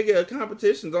 Nigga, a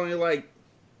competition's only like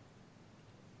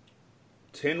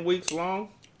 10 weeks long.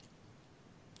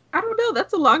 I don't know.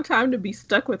 That's a long time to be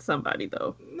stuck with somebody,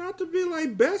 though. Not to be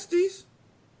like besties.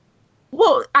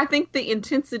 Well, I think the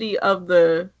intensity of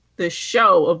the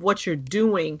show, of what you're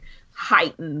doing,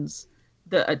 heightens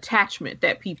the attachment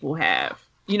that people have.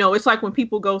 You know, it's like when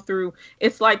people go through,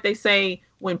 it's like they say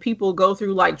when people go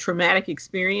through like traumatic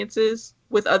experiences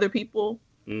with other people,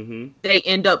 they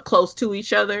end up close to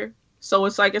each other. So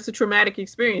it's like, it's a traumatic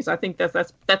experience. I think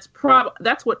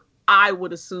that's what I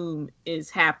would assume is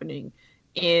happening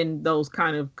in those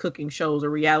kind of cooking shows or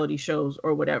reality shows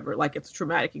or whatever. Like, it's a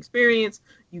traumatic experience.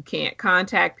 You can't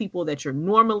contact people that you're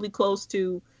normally close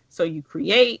to. So you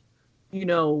create, you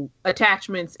know,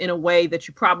 attachments in a way that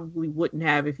you probably wouldn't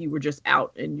have if you were just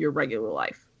out in your regular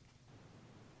life.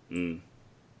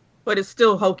 But it's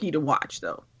still hokey to watch,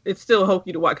 though. It's still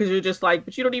hokey to watch because you're just like,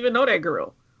 but you don't even know that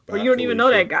girl. Or you don't even know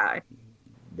that guy.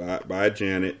 Bye,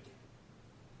 Janet.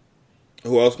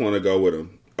 Who else want to go with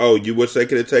him? Oh, you wish they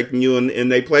could have taken you in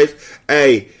their place?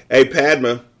 Hey,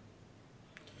 Padma.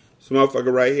 This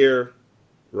motherfucker right here,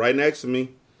 right next to me,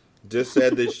 just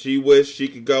said that she wished she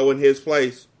could go in his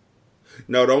place.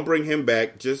 No, don't bring him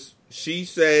back. She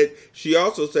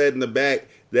also said in the back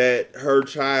that her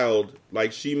child,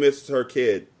 like, she misses her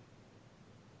kid.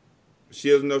 She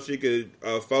doesn't know she could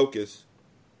focus.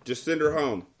 Just send her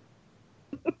home.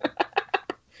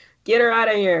 Get her out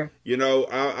of here. You know,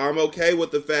 I'm okay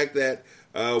with the fact that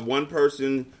one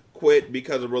person quit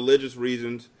because of religious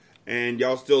reasons and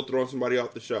y'all still throwing somebody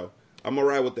off the show. I'm all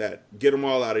right with that. Get them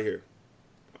all out of here.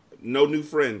 No new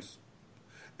friends.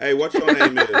 Hey, what your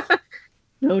name is?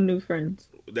 No new friends.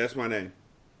 That's my name.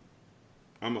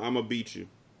 I'm going to beat you.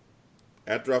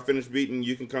 After I finish beating,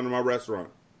 you can come to my restaurant.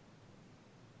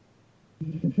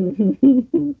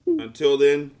 Until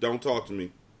then, don't talk to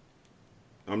me.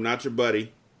 I'm not your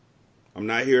buddy. I'm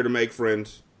not here to make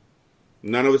friends.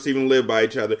 None of us even live by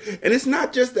each other. And it's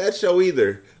not just that show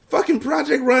either. Fucking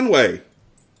Project Runway.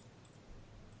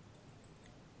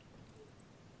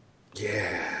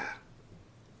 Yeah.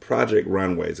 Project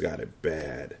Runway's got it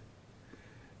bad.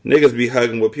 Niggas be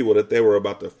hugging with people that they were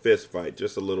about to fist fight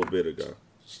just a little bit ago.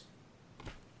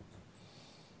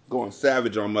 Going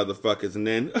savage on motherfuckers and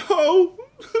then, I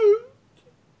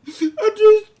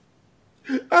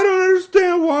don't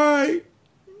understand why.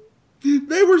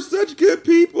 They were such good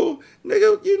people.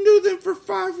 Nigga, you knew them for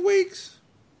 5 weeks.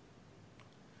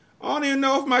 I don't even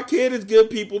know if my kid is good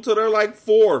people till they're like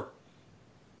 4.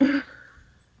 I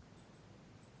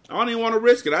don't even want to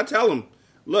risk it. I tell them,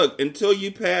 look, until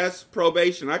you pass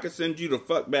probation, I can send you the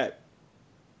fuck back.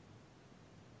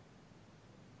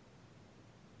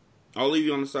 I'll leave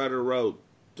you on the side of the road.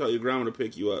 Tell your grandma to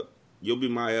pick you up. You'll be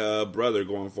my brother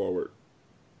going forward.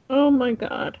 Oh my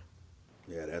God.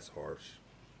 Yeah, that's harsh.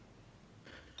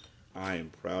 I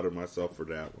am proud of myself for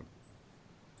that one.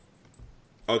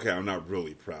 Okay, I'm not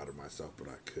really proud of myself, but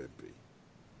I could be.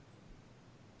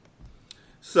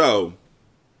 So,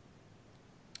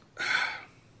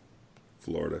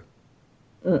 Florida.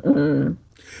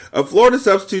 A Florida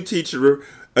substitute teacher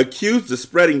accused of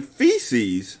spreading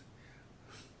feces.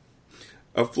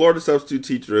 A Florida substitute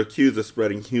teacher accused of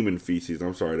spreading human feces.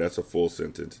 I'm sorry, that's a full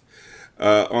sentence.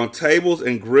 On tables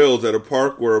and grills at a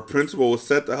park where a principal was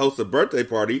set to host a birthday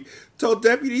party, told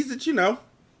deputies that, you know,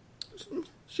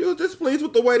 she was displeased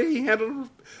with the way that he handled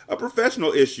a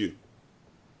professional issue.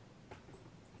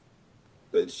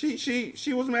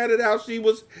 She was mad at how she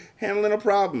was handling a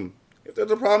problem. If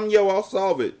there's a problem, I'll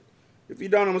solve it. If you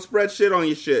don't, I'm going to spread shit on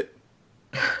your shit.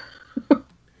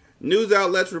 News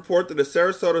outlets report that the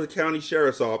Sarasota County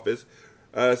Sheriff's Office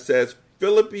says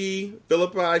Philippi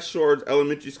Shores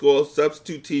Elementary School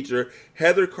substitute teacher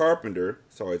Heather Carpenter,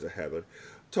 it's always a Heather,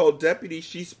 told deputies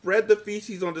she spread the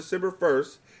feces on December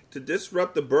 1st to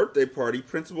disrupt the birthday party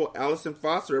Principal Allison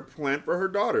Foster had planned for her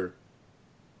daughter.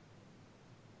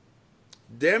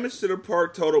 Damage to the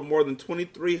park totaled more than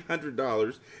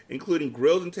 $2,300, including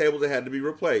grills and tables that had to be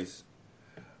replaced.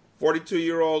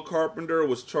 42-year-old Carpenter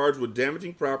was charged with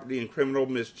damaging property and criminal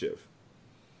mischief.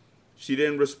 She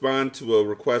didn't respond to a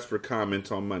request for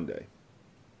comment on Monday.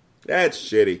 That's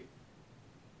shitty.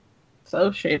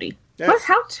 So shitty. But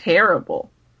how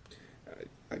terrible.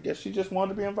 I guess she just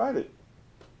wanted to be invited.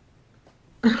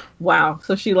 Wow.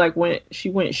 So she went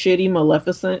shitty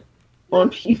Maleficent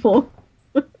on people.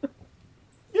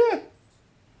 Yeah.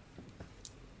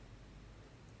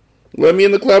 Let me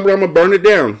in the club or I'm going to burn it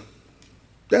down.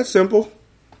 That's simple.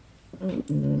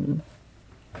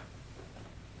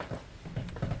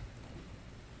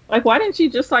 Like, why didn't she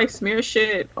just smear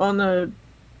shit on the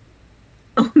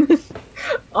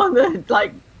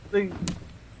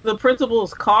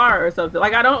principal's car or something?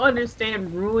 Like, I don't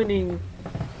understand ruining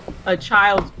a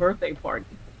child's birthday party.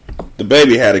 The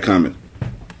baby had it coming.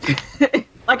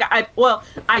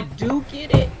 I do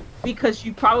get it because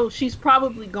she's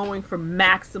probably going for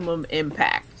maximum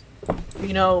impact.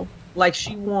 You know, like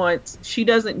she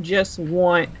doesn't just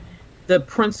want the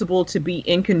principal to be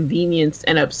inconvenienced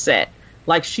and upset.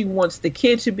 Like, she wants the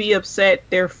kid to be upset,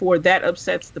 therefore that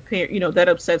upsets the parent, that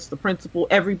upsets the principal.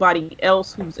 Everybody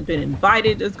else who's been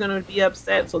invited is going to be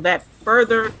upset, so that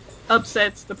further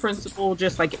upsets the principal.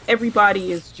 Just like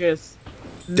everybody is just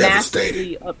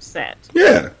massively upset.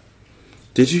 Yeah.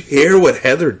 Did you hear what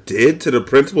Heather did to the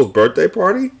principal's birthday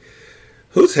party?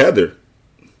 Who's Heather?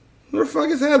 Who the fuck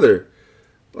is Heather?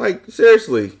 Like,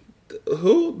 seriously,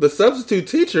 who? The substitute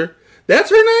teacher?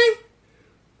 That's her name?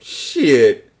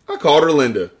 Shit. I called her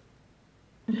Linda.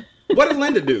 What did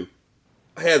Linda do?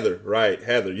 Heather, right,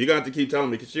 Heather. You're going to have to keep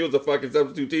telling me because she was a fucking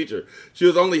substitute teacher. She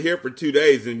was only here for 2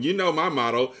 days, and you know my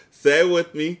motto, say it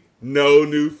with me, no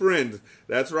new friends.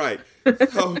 That's right.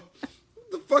 So,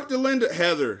 the fuck did Linda...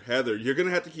 Heather, you're going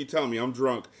to have to keep telling me. I'm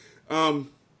drunk.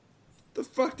 The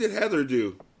fuck did Heather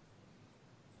do?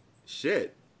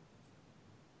 Shit.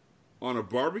 On a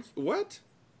barbecue? What?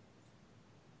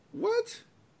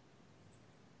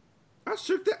 I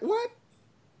shook that... What?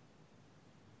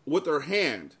 With her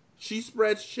hand. She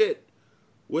spread shit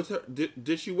with her...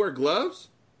 Did she wear gloves?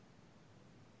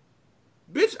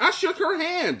 Bitch, I shook her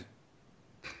hand.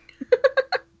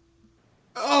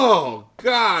 Oh,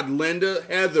 God, Linda.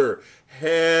 Heather.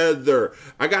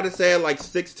 I got to say it like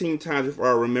 16 times before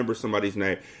I remember somebody's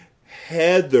name.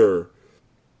 Heather.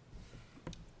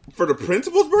 For the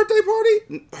principal's birthday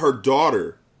party? Her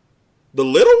daughter. The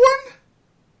little one?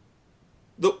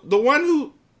 The one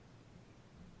who...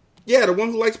 Yeah, the one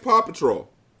who likes Paw Patrol.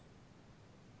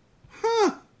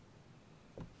 Huh.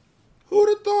 Who would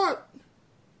have thought?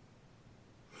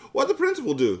 What'd the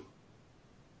principal do?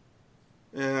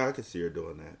 Yeah, I could see her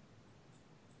doing that.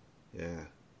 Yeah.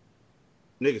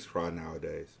 Niggas cry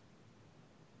nowadays.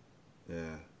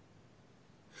 Yeah.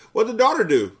 What'd the daughter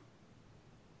do?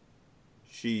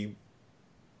 She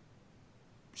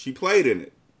played in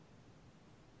it.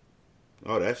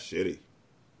 Oh, that's shitty.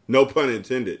 No pun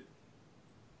intended.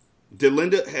 Did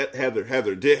Linda...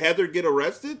 Heather. Did Heather get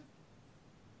arrested?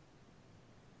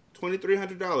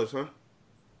 $2,300, huh?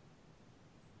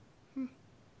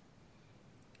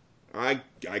 I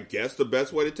guess the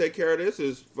best way to take care of this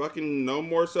is fucking no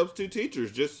more substitute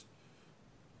teachers. Just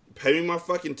pay me my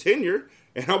fucking tenure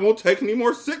and I won't take any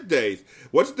more sick days.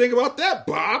 What you think about that,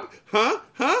 Bob? Huh?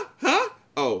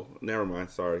 Oh, never mind.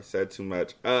 Sorry. Said too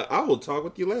much. I will talk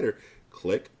with you later.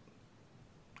 Click.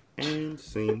 And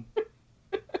scene.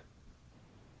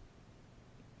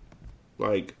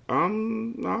 Like,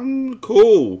 I'm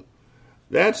cool.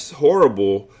 That's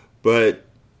horrible, but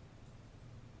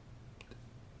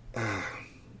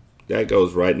that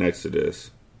goes right next to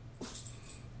this.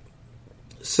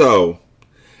 So,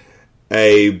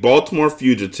 a Baltimore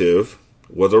fugitive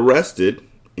was arrested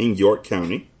in York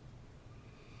County.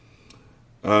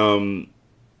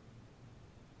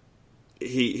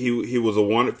 He was a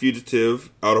wanted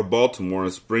fugitive out of Baltimore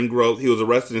in Spring Grove. He was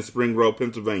arrested in Spring Grove,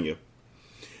 Pennsylvania.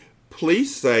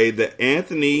 Police say that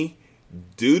Anthony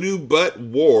Doodoo Butt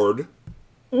Ward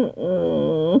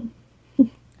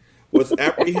was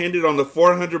apprehended on the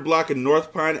 400 block of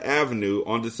North Pine Avenue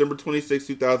on December 26,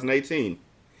 2018.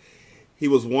 He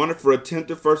was wanted for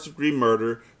attempted first-degree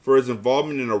murder for his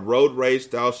involvement in a road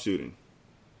rage-style shooting.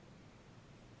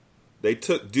 They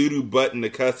took Doodoo Butt into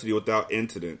custody without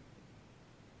incident.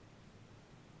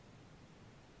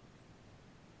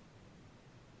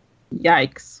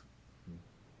 Yikes.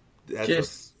 That's a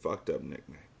fucked up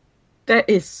nickname. That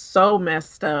is so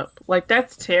messed up. Like,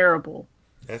 that's terrible.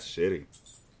 That's shitty.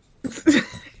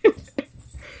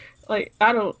 Like,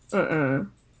 I don't,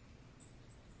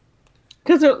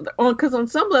 Because on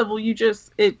some level, he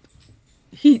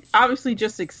obviously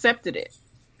just accepted it.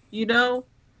 You know?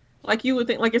 Like, you would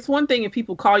think, like, it's one thing if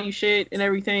people call you shit and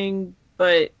everything,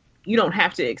 but you don't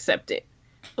have to accept it.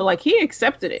 But, like, he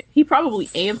accepted it. He probably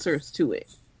answers to it.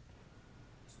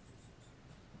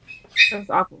 That's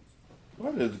awful.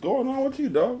 What is going on with you,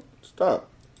 dog? Stop.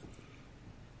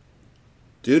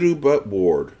 Doodoo Butt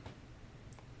Ward.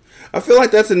 I feel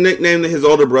like that's a nickname that his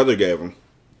older brother gave him.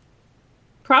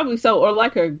 Probably so, or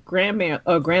like a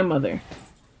grandmother.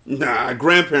 Nah,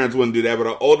 grandparents wouldn't do that, but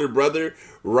an older brother,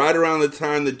 right around the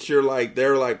time that you're like,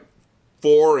 they're like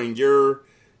 4 and you're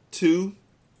 2,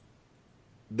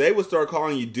 they would start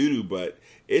calling you Doodoo Butt.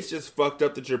 It's just fucked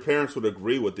up that your parents would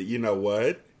agree with it. You know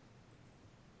what?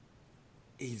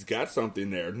 He's got something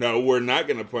there. No, we're not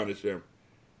going to punish him.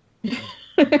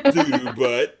 Doodoo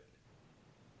Butt.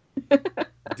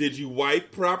 Did you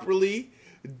wipe properly?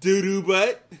 Doodoo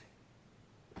Butt.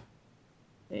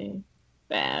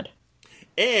 Bad.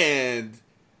 And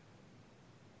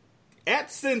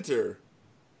at center,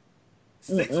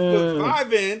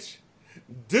 6'5"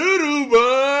 Doodoo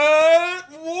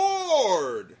Butt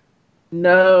Ward.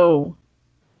 No.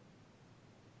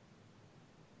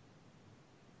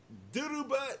 Doodoo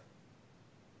Butt.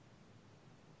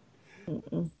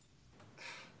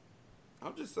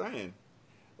 I'm just saying.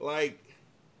 Like,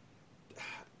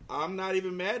 I'm not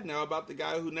even mad now about the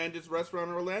guy who named his restaurant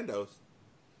Orlando's.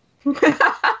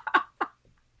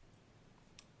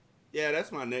 Yeah,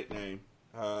 that's my nickname.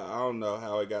 I don't know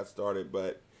how it got started,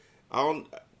 but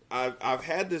I've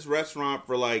had this restaurant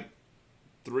for like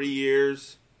 3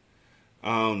 years.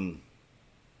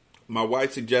 my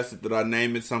wife suggested that I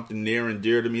name it something near and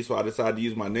dear to me, so I decided to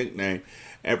use my nickname.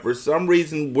 And for some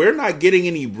reason, we're not getting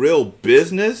any real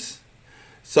business.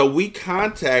 So we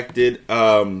contacted,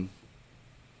 him.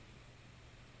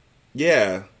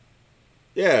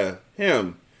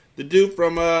 The dude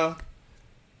from,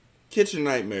 Kitchen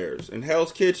Nightmares and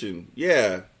Hell's Kitchen.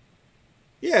 Him.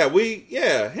 The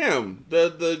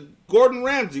Gordon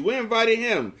Ramsay. We invited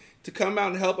him to come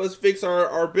out and help us fix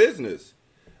our business.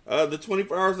 The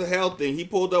 24 Hours of Hell thing. He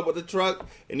pulled up with the truck,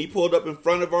 and he pulled up in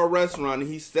front of our restaurant,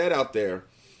 and he sat out there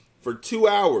for 2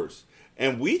 hours.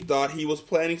 And we thought he was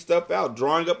planning stuff out,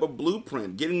 drawing up a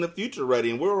blueprint, getting the future ready,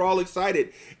 and we were all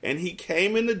excited. And he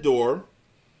came in the door,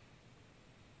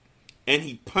 and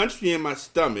he punched me in my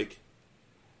stomach,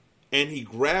 and he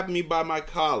grabbed me by my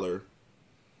collar,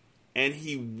 and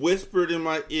he whispered in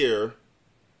my ear,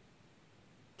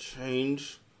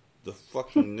 "Change the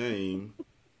fucking name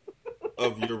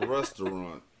of your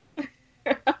restaurant."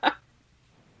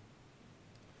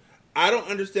 I don't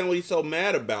understand what he's so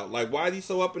mad about. Like, why is he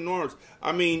so up in arms?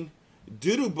 I mean,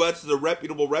 Doodoo Butts is a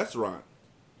reputable restaurant.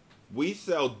 We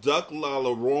sell duck la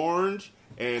l'orange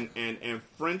and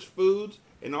French foods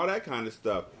and all that kind of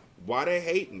stuff. Why they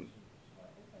hating?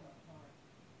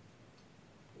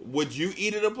 Would you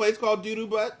eat at a place called Doodoo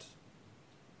Butt?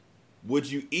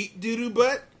 Would you eat Doodoo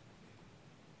Butt?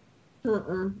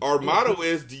 Mm-mm. Our motto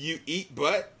is, do you eat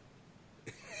butt?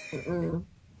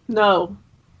 No.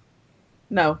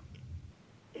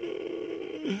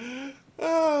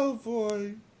 Oh,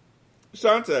 boy.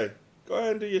 Shante, go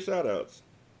ahead and do your shout-outs.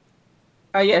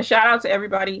 Shout out to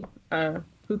everybody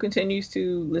who continues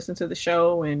to listen to the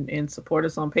show and support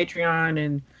us on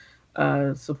Patreon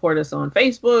and support us on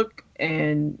Facebook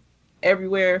and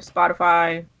everywhere,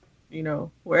 Spotify,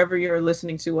 wherever you're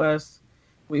listening to us.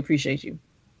 We appreciate you.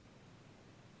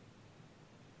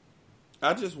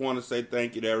 I just want to say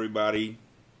thank you to everybody.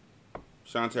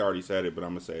 Shante already said it, but I'm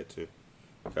gonna say it too,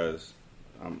 because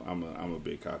I'm a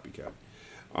big copycat.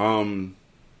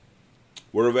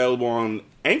 We're available on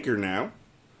Anchor now,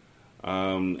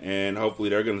 and hopefully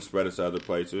they're gonna spread us to other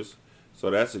places. So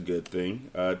that's a good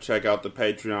thing. Check out the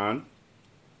Patreon.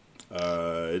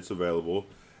 It's available,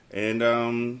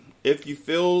 and if you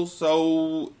feel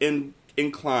so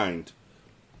inclined,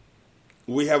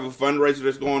 we have a fundraiser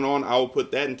that's going on. I will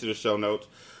put that into the show notes.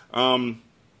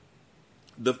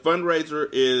 The fundraiser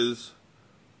is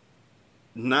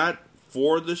not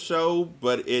for the show,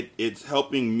 but it's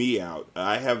helping me out.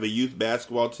 I have a youth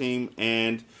basketball team,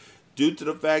 and due to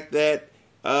the fact that,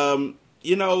 it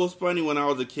was funny when I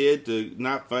was a kid,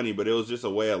 not funny, but it was just a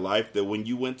way of life that when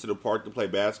you went to the park to play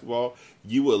basketball,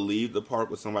 you would leave the park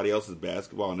with somebody else's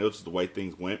basketball, and it was just the way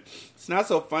things went. It's not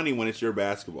so funny when it's your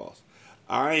basketballs.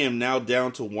 I am now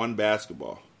down to one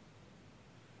basketball,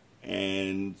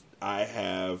 and I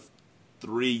have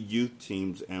 3 youth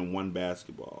teams and 1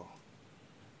 basketball.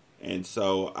 And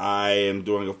so I am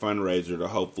doing a fundraiser to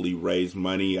hopefully raise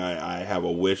money. I have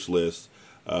a wish list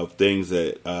of things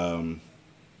that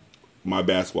my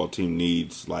basketball team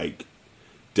needs, like,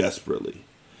 desperately.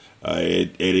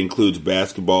 It includes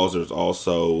basketballs. There's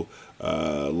also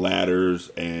ladders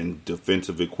and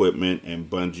defensive equipment and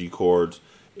bungee cords.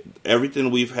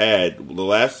 Everything we've had. The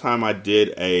last time I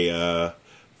did a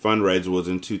fundraiser was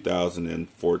in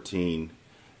 2014,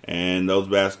 and those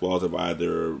basketballs have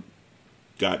either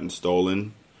gotten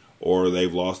stolen or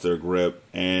they've lost their grip,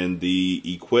 and the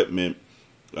equipment.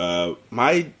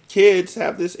 My kids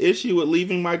have this issue with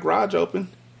leaving my garage open,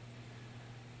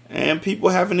 and people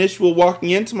have an issue with walking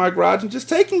into my garage and just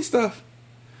taking stuff,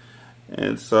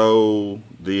 and so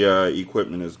the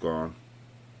equipment is gone.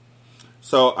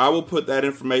 So I will put that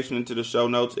information into the show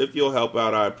notes. If you'll help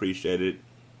out, I appreciate it.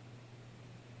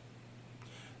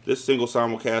 This single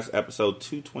simulcast, episode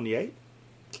 228.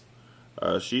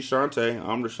 She's Shante.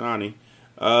 I'm Rashani.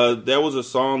 There was a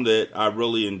song that I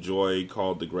really enjoy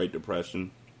called The Great Depression.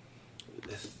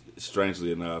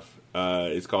 Strangely enough,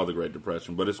 it's called The Great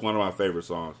Depression, but it's one of my favorite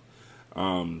songs.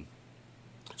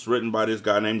 It's written by this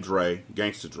guy named Dre,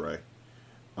 Gangsta Dre.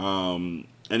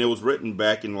 And it was written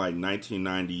back in like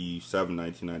 1997,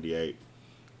 1998.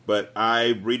 But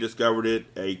I rediscovered it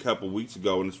a couple weeks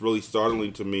ago, and it's really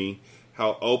startling to me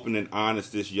how open and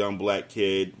honest this young black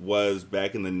kid was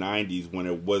back in the 90s when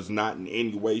it was not in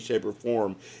any way, shape, or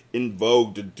form in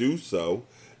vogue to do so.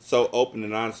 So open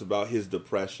and honest about his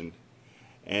depression.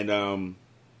 And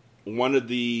one of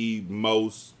the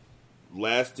most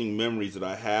lasting memories that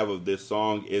I have of this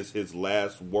song is his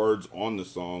last words on the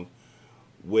song,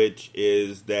 which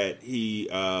is that he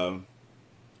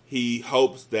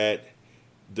hopes that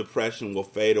depression will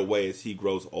fade away as he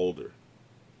grows older.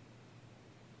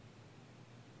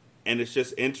 And it's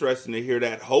just interesting to hear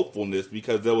that hopefulness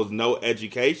because there was no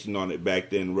education on it back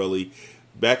then, really.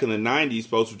 Back in the 90s,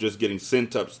 folks were just getting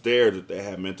sent upstairs if they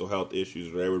had mental health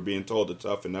issues or they were being told to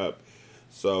toughen up.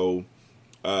 So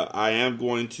I am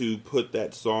going to put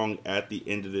that song at the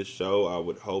end of this show. I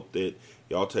would hope that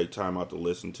y'all take time out to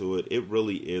listen to it. It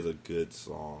really is a good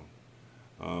song.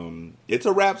 It's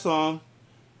a rap song,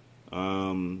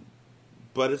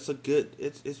 but it's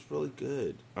really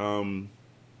good.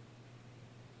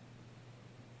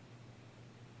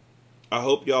 I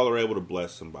hope y'all are able to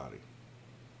bless somebody.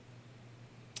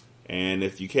 And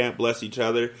if you can't bless each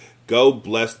other, go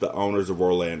bless the owners of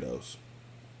Orlando's.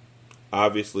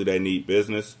 Obviously, they need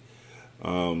business.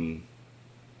 And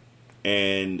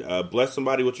bless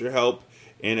somebody with your help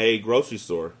in a grocery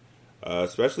store,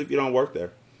 especially if you don't work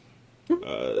there.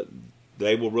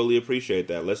 They will really appreciate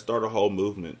that. Let's start a whole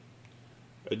movement.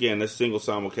 Again, this single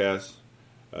simulcast.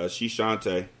 She's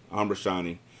Shante. I'm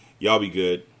Rashani. Y'all be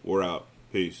good. We're out.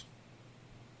 Peace.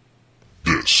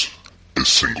 This is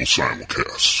Single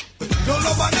Simulcast. Don't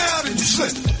know by now that you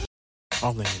slip.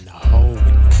 Falling in the hole with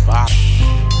the bottom.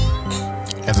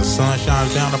 As the sun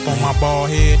shines down up on my bald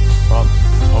head, falling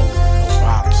in the hole with the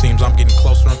bottom. Seems I'm getting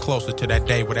closer and closer to that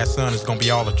day where that sun is gonna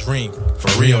be all a dream. For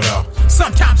real though.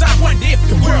 Sometimes I wonder if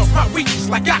the world's my weakness,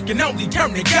 like I can only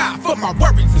turn to God for my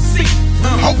worries and see.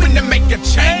 Hoping to make a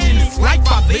change in this life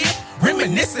I live.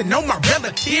 Reminiscing on my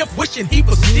relative, wishing he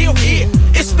was still here.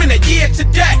 It's been a year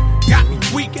today. Got me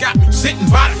weak, got me sitting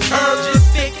by the curb, just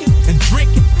thinking and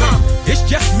drinking. It's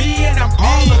just me and I'm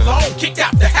all alone. Kicked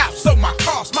out the house, so my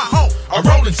car's my home. A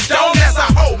rolling stone as I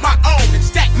hold my own and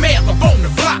stack mail up on the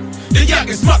block. The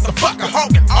youngest motherfucker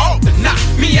holding all the knot.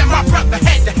 Me and my brother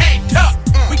had to hang tough.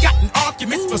 We got in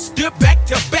arguments but stood back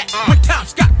to back. When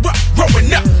times got rough,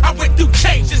 growing up, I went through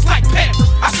changes like Pampers.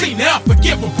 I seen the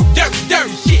unforgivable,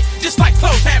 dirty shit, just like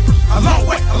clothes hampers. A long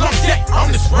way, a long day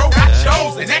on this road I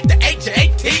chose. And at the age of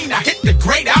 18, I hit the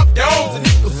great outdoors. And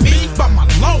it was me by my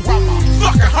low,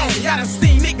 fucking homie. I done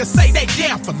seen niggas say they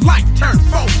down for life, turn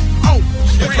phone. Oh,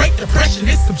 the Great Depression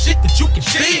is some shit that you can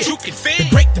feel. The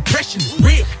Great Depression is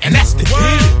real, and that's the deal.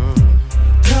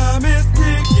 Time is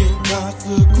ticking,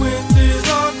 consequences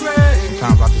are great.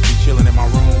 Sometimes I just be chilling in my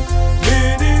room.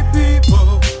 Many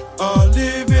people are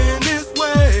living this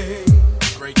way.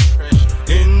 Great Depression.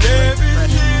 In every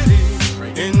city,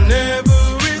 in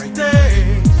every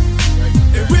state.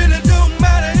 It really don't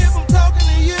matter if I'm talking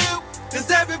to you, 'cause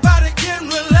everybody can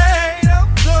relate. I'm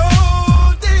so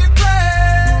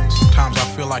depressed. Sometimes I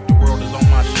feel like the world is on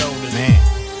my shoulders. Man.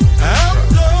 I'm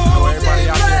so Know everybody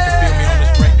out there can feel me on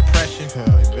this Great Depression.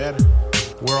 It better.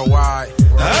 Worldwide.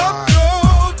 I'm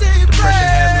so depressed. Depression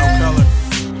has no color.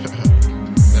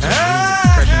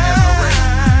 Depression has no race.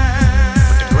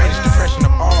 But the greatest depression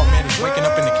of all, man, is waking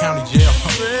up in the county jail.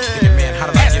 Thinking, man, how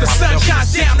did I get myself in this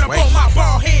shines down up situation? on my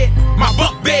bald head, my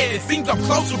bunk bed, it seems I'm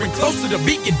closer and closer to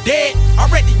being dead.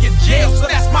 Already in jail, so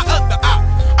that's my other op.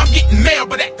 I'm getting mail,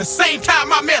 but at the same time,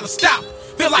 my mail will stop.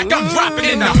 Feel like I'm dropping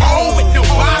in the hole with no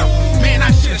bottom. Man,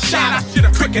 I should've shot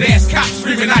him. Crooked ass cops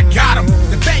screaming, I got him.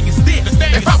 The thing is this,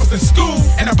 if I was in school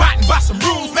and abiding by some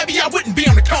rules, maybe I wouldn't be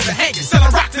on the corner hanging, selling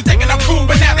rocks and thinking I'm cool.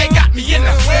 But now they got me in the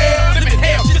well, living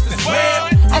hell just as well.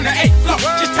 On the 8th floor,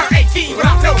 just turned 18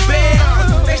 without no bail.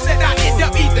 They said I'd end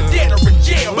up either dead or in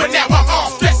jail, but now I'm all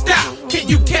stressed out. Can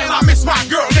you tell I miss my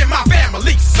girl and my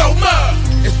family so much?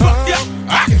 It's fucked up,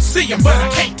 I can see them, but I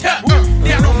can't touch.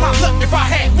 Down on my luck, if I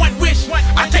had one wish,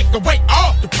 I'd take away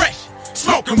all depression.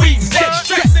 Smoking weed instead of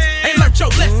stress. Ain't learned your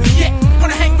lesson yet.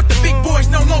 Wanna hang with the big boys,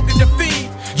 no longer defeat.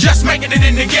 Just making it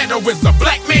in the ghetto is a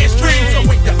black man's dream. So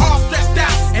when you're all stressed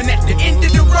out and at the end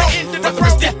of the road, whether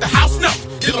it's death, the house, no.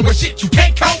 Dealing with shit you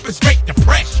can't cope is Great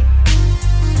Depression.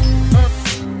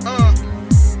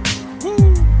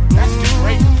 That's the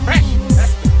Great Depression.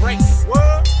 That's the Great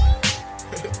what?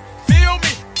 Feel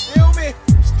me?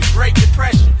 It's the Great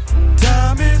Depression.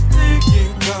 Time is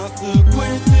ticking,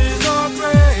 consequences are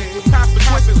great.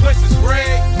 Consequences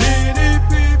great. Many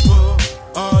people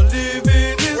are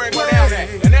living this Where way. down at?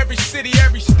 In every city,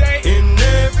 every state. In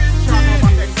every Trying to know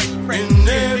about that city, Great in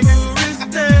Depression. every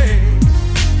state.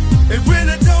 It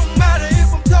really don't matter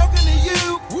if I'm talking to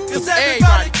you, 'cause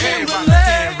everybody can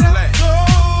relate. I'm so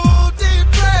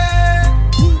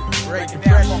depressed. Great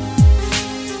Depression.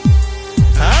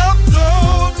 I'm so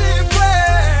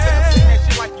depressed. Sing that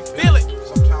shit like you feel it.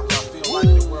 Sometimes I feel like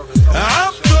the world is on my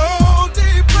I'm shoulders. so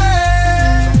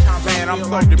depressed. Sometimes man, I'm so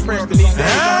depressed that these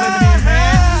days I'm living in,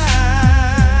 man.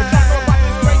 But y'all know about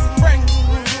this Great Depression.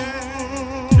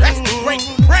 That's the Great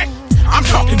Depression. I'm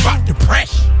talking about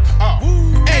depression.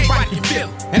 Everybody can feel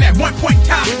it. And at one point in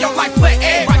time in your life, let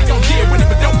everybody gon' deal with it,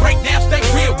 but don't break down, stay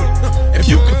real with it. If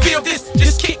you can feel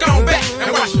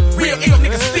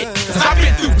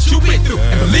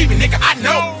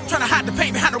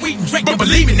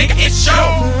show.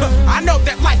 I know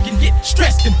that life can get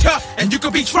stressed and tough, and you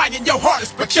could be trying your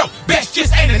hardest, but your best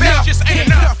just ain't enough.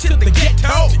 To the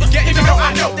ghetto. Even though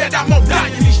I know that I'm gonna die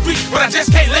in these streets, but I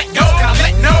just can't let go. And I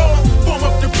let no form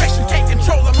of depression take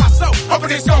control of my soul.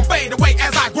 Hoping it's gonna fade away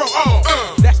as I grow old.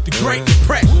 That's the Great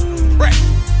Depression.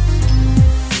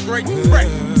 Great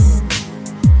Depression.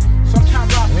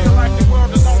 Sometimes I feel like the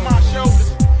world is on my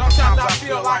shoulders. Sometimes I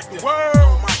feel like the world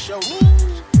on my shoulders.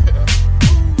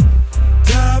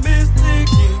 Time is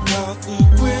ticking,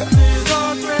 consequences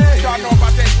are great. Y'all know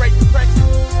about that Great Depression?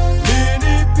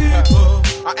 Many people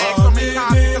I ask so many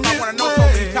times because I want to know so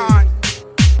many times.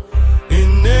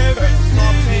 in every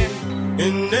city,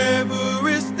 in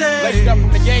every state. Laced up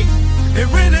from the gate. It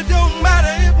really don't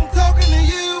matter if I'm talking to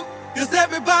you, cause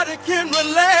everybody can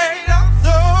relate. I'm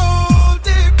so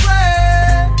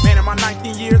depressed. Man, in my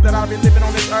 19 years that I've been living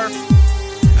on this earth,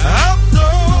 I'm so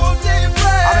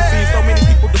depressed. I've seen so many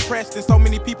people depressed and so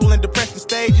many people in depression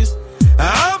stages.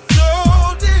 I'm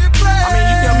so depressed. I mean,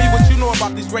 you tell me what you know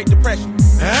about this Great Depression. You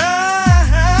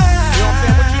know what I'm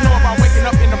saying? What you know about waking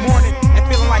up in the morning and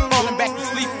feeling like falling back to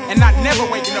sleep and not never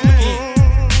waking up again?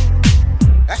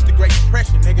 That's the Great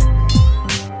Depression, nigga.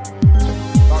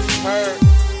 Thought you heard.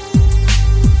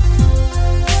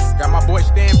 Got my boy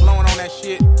Stan blowing on that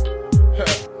shit.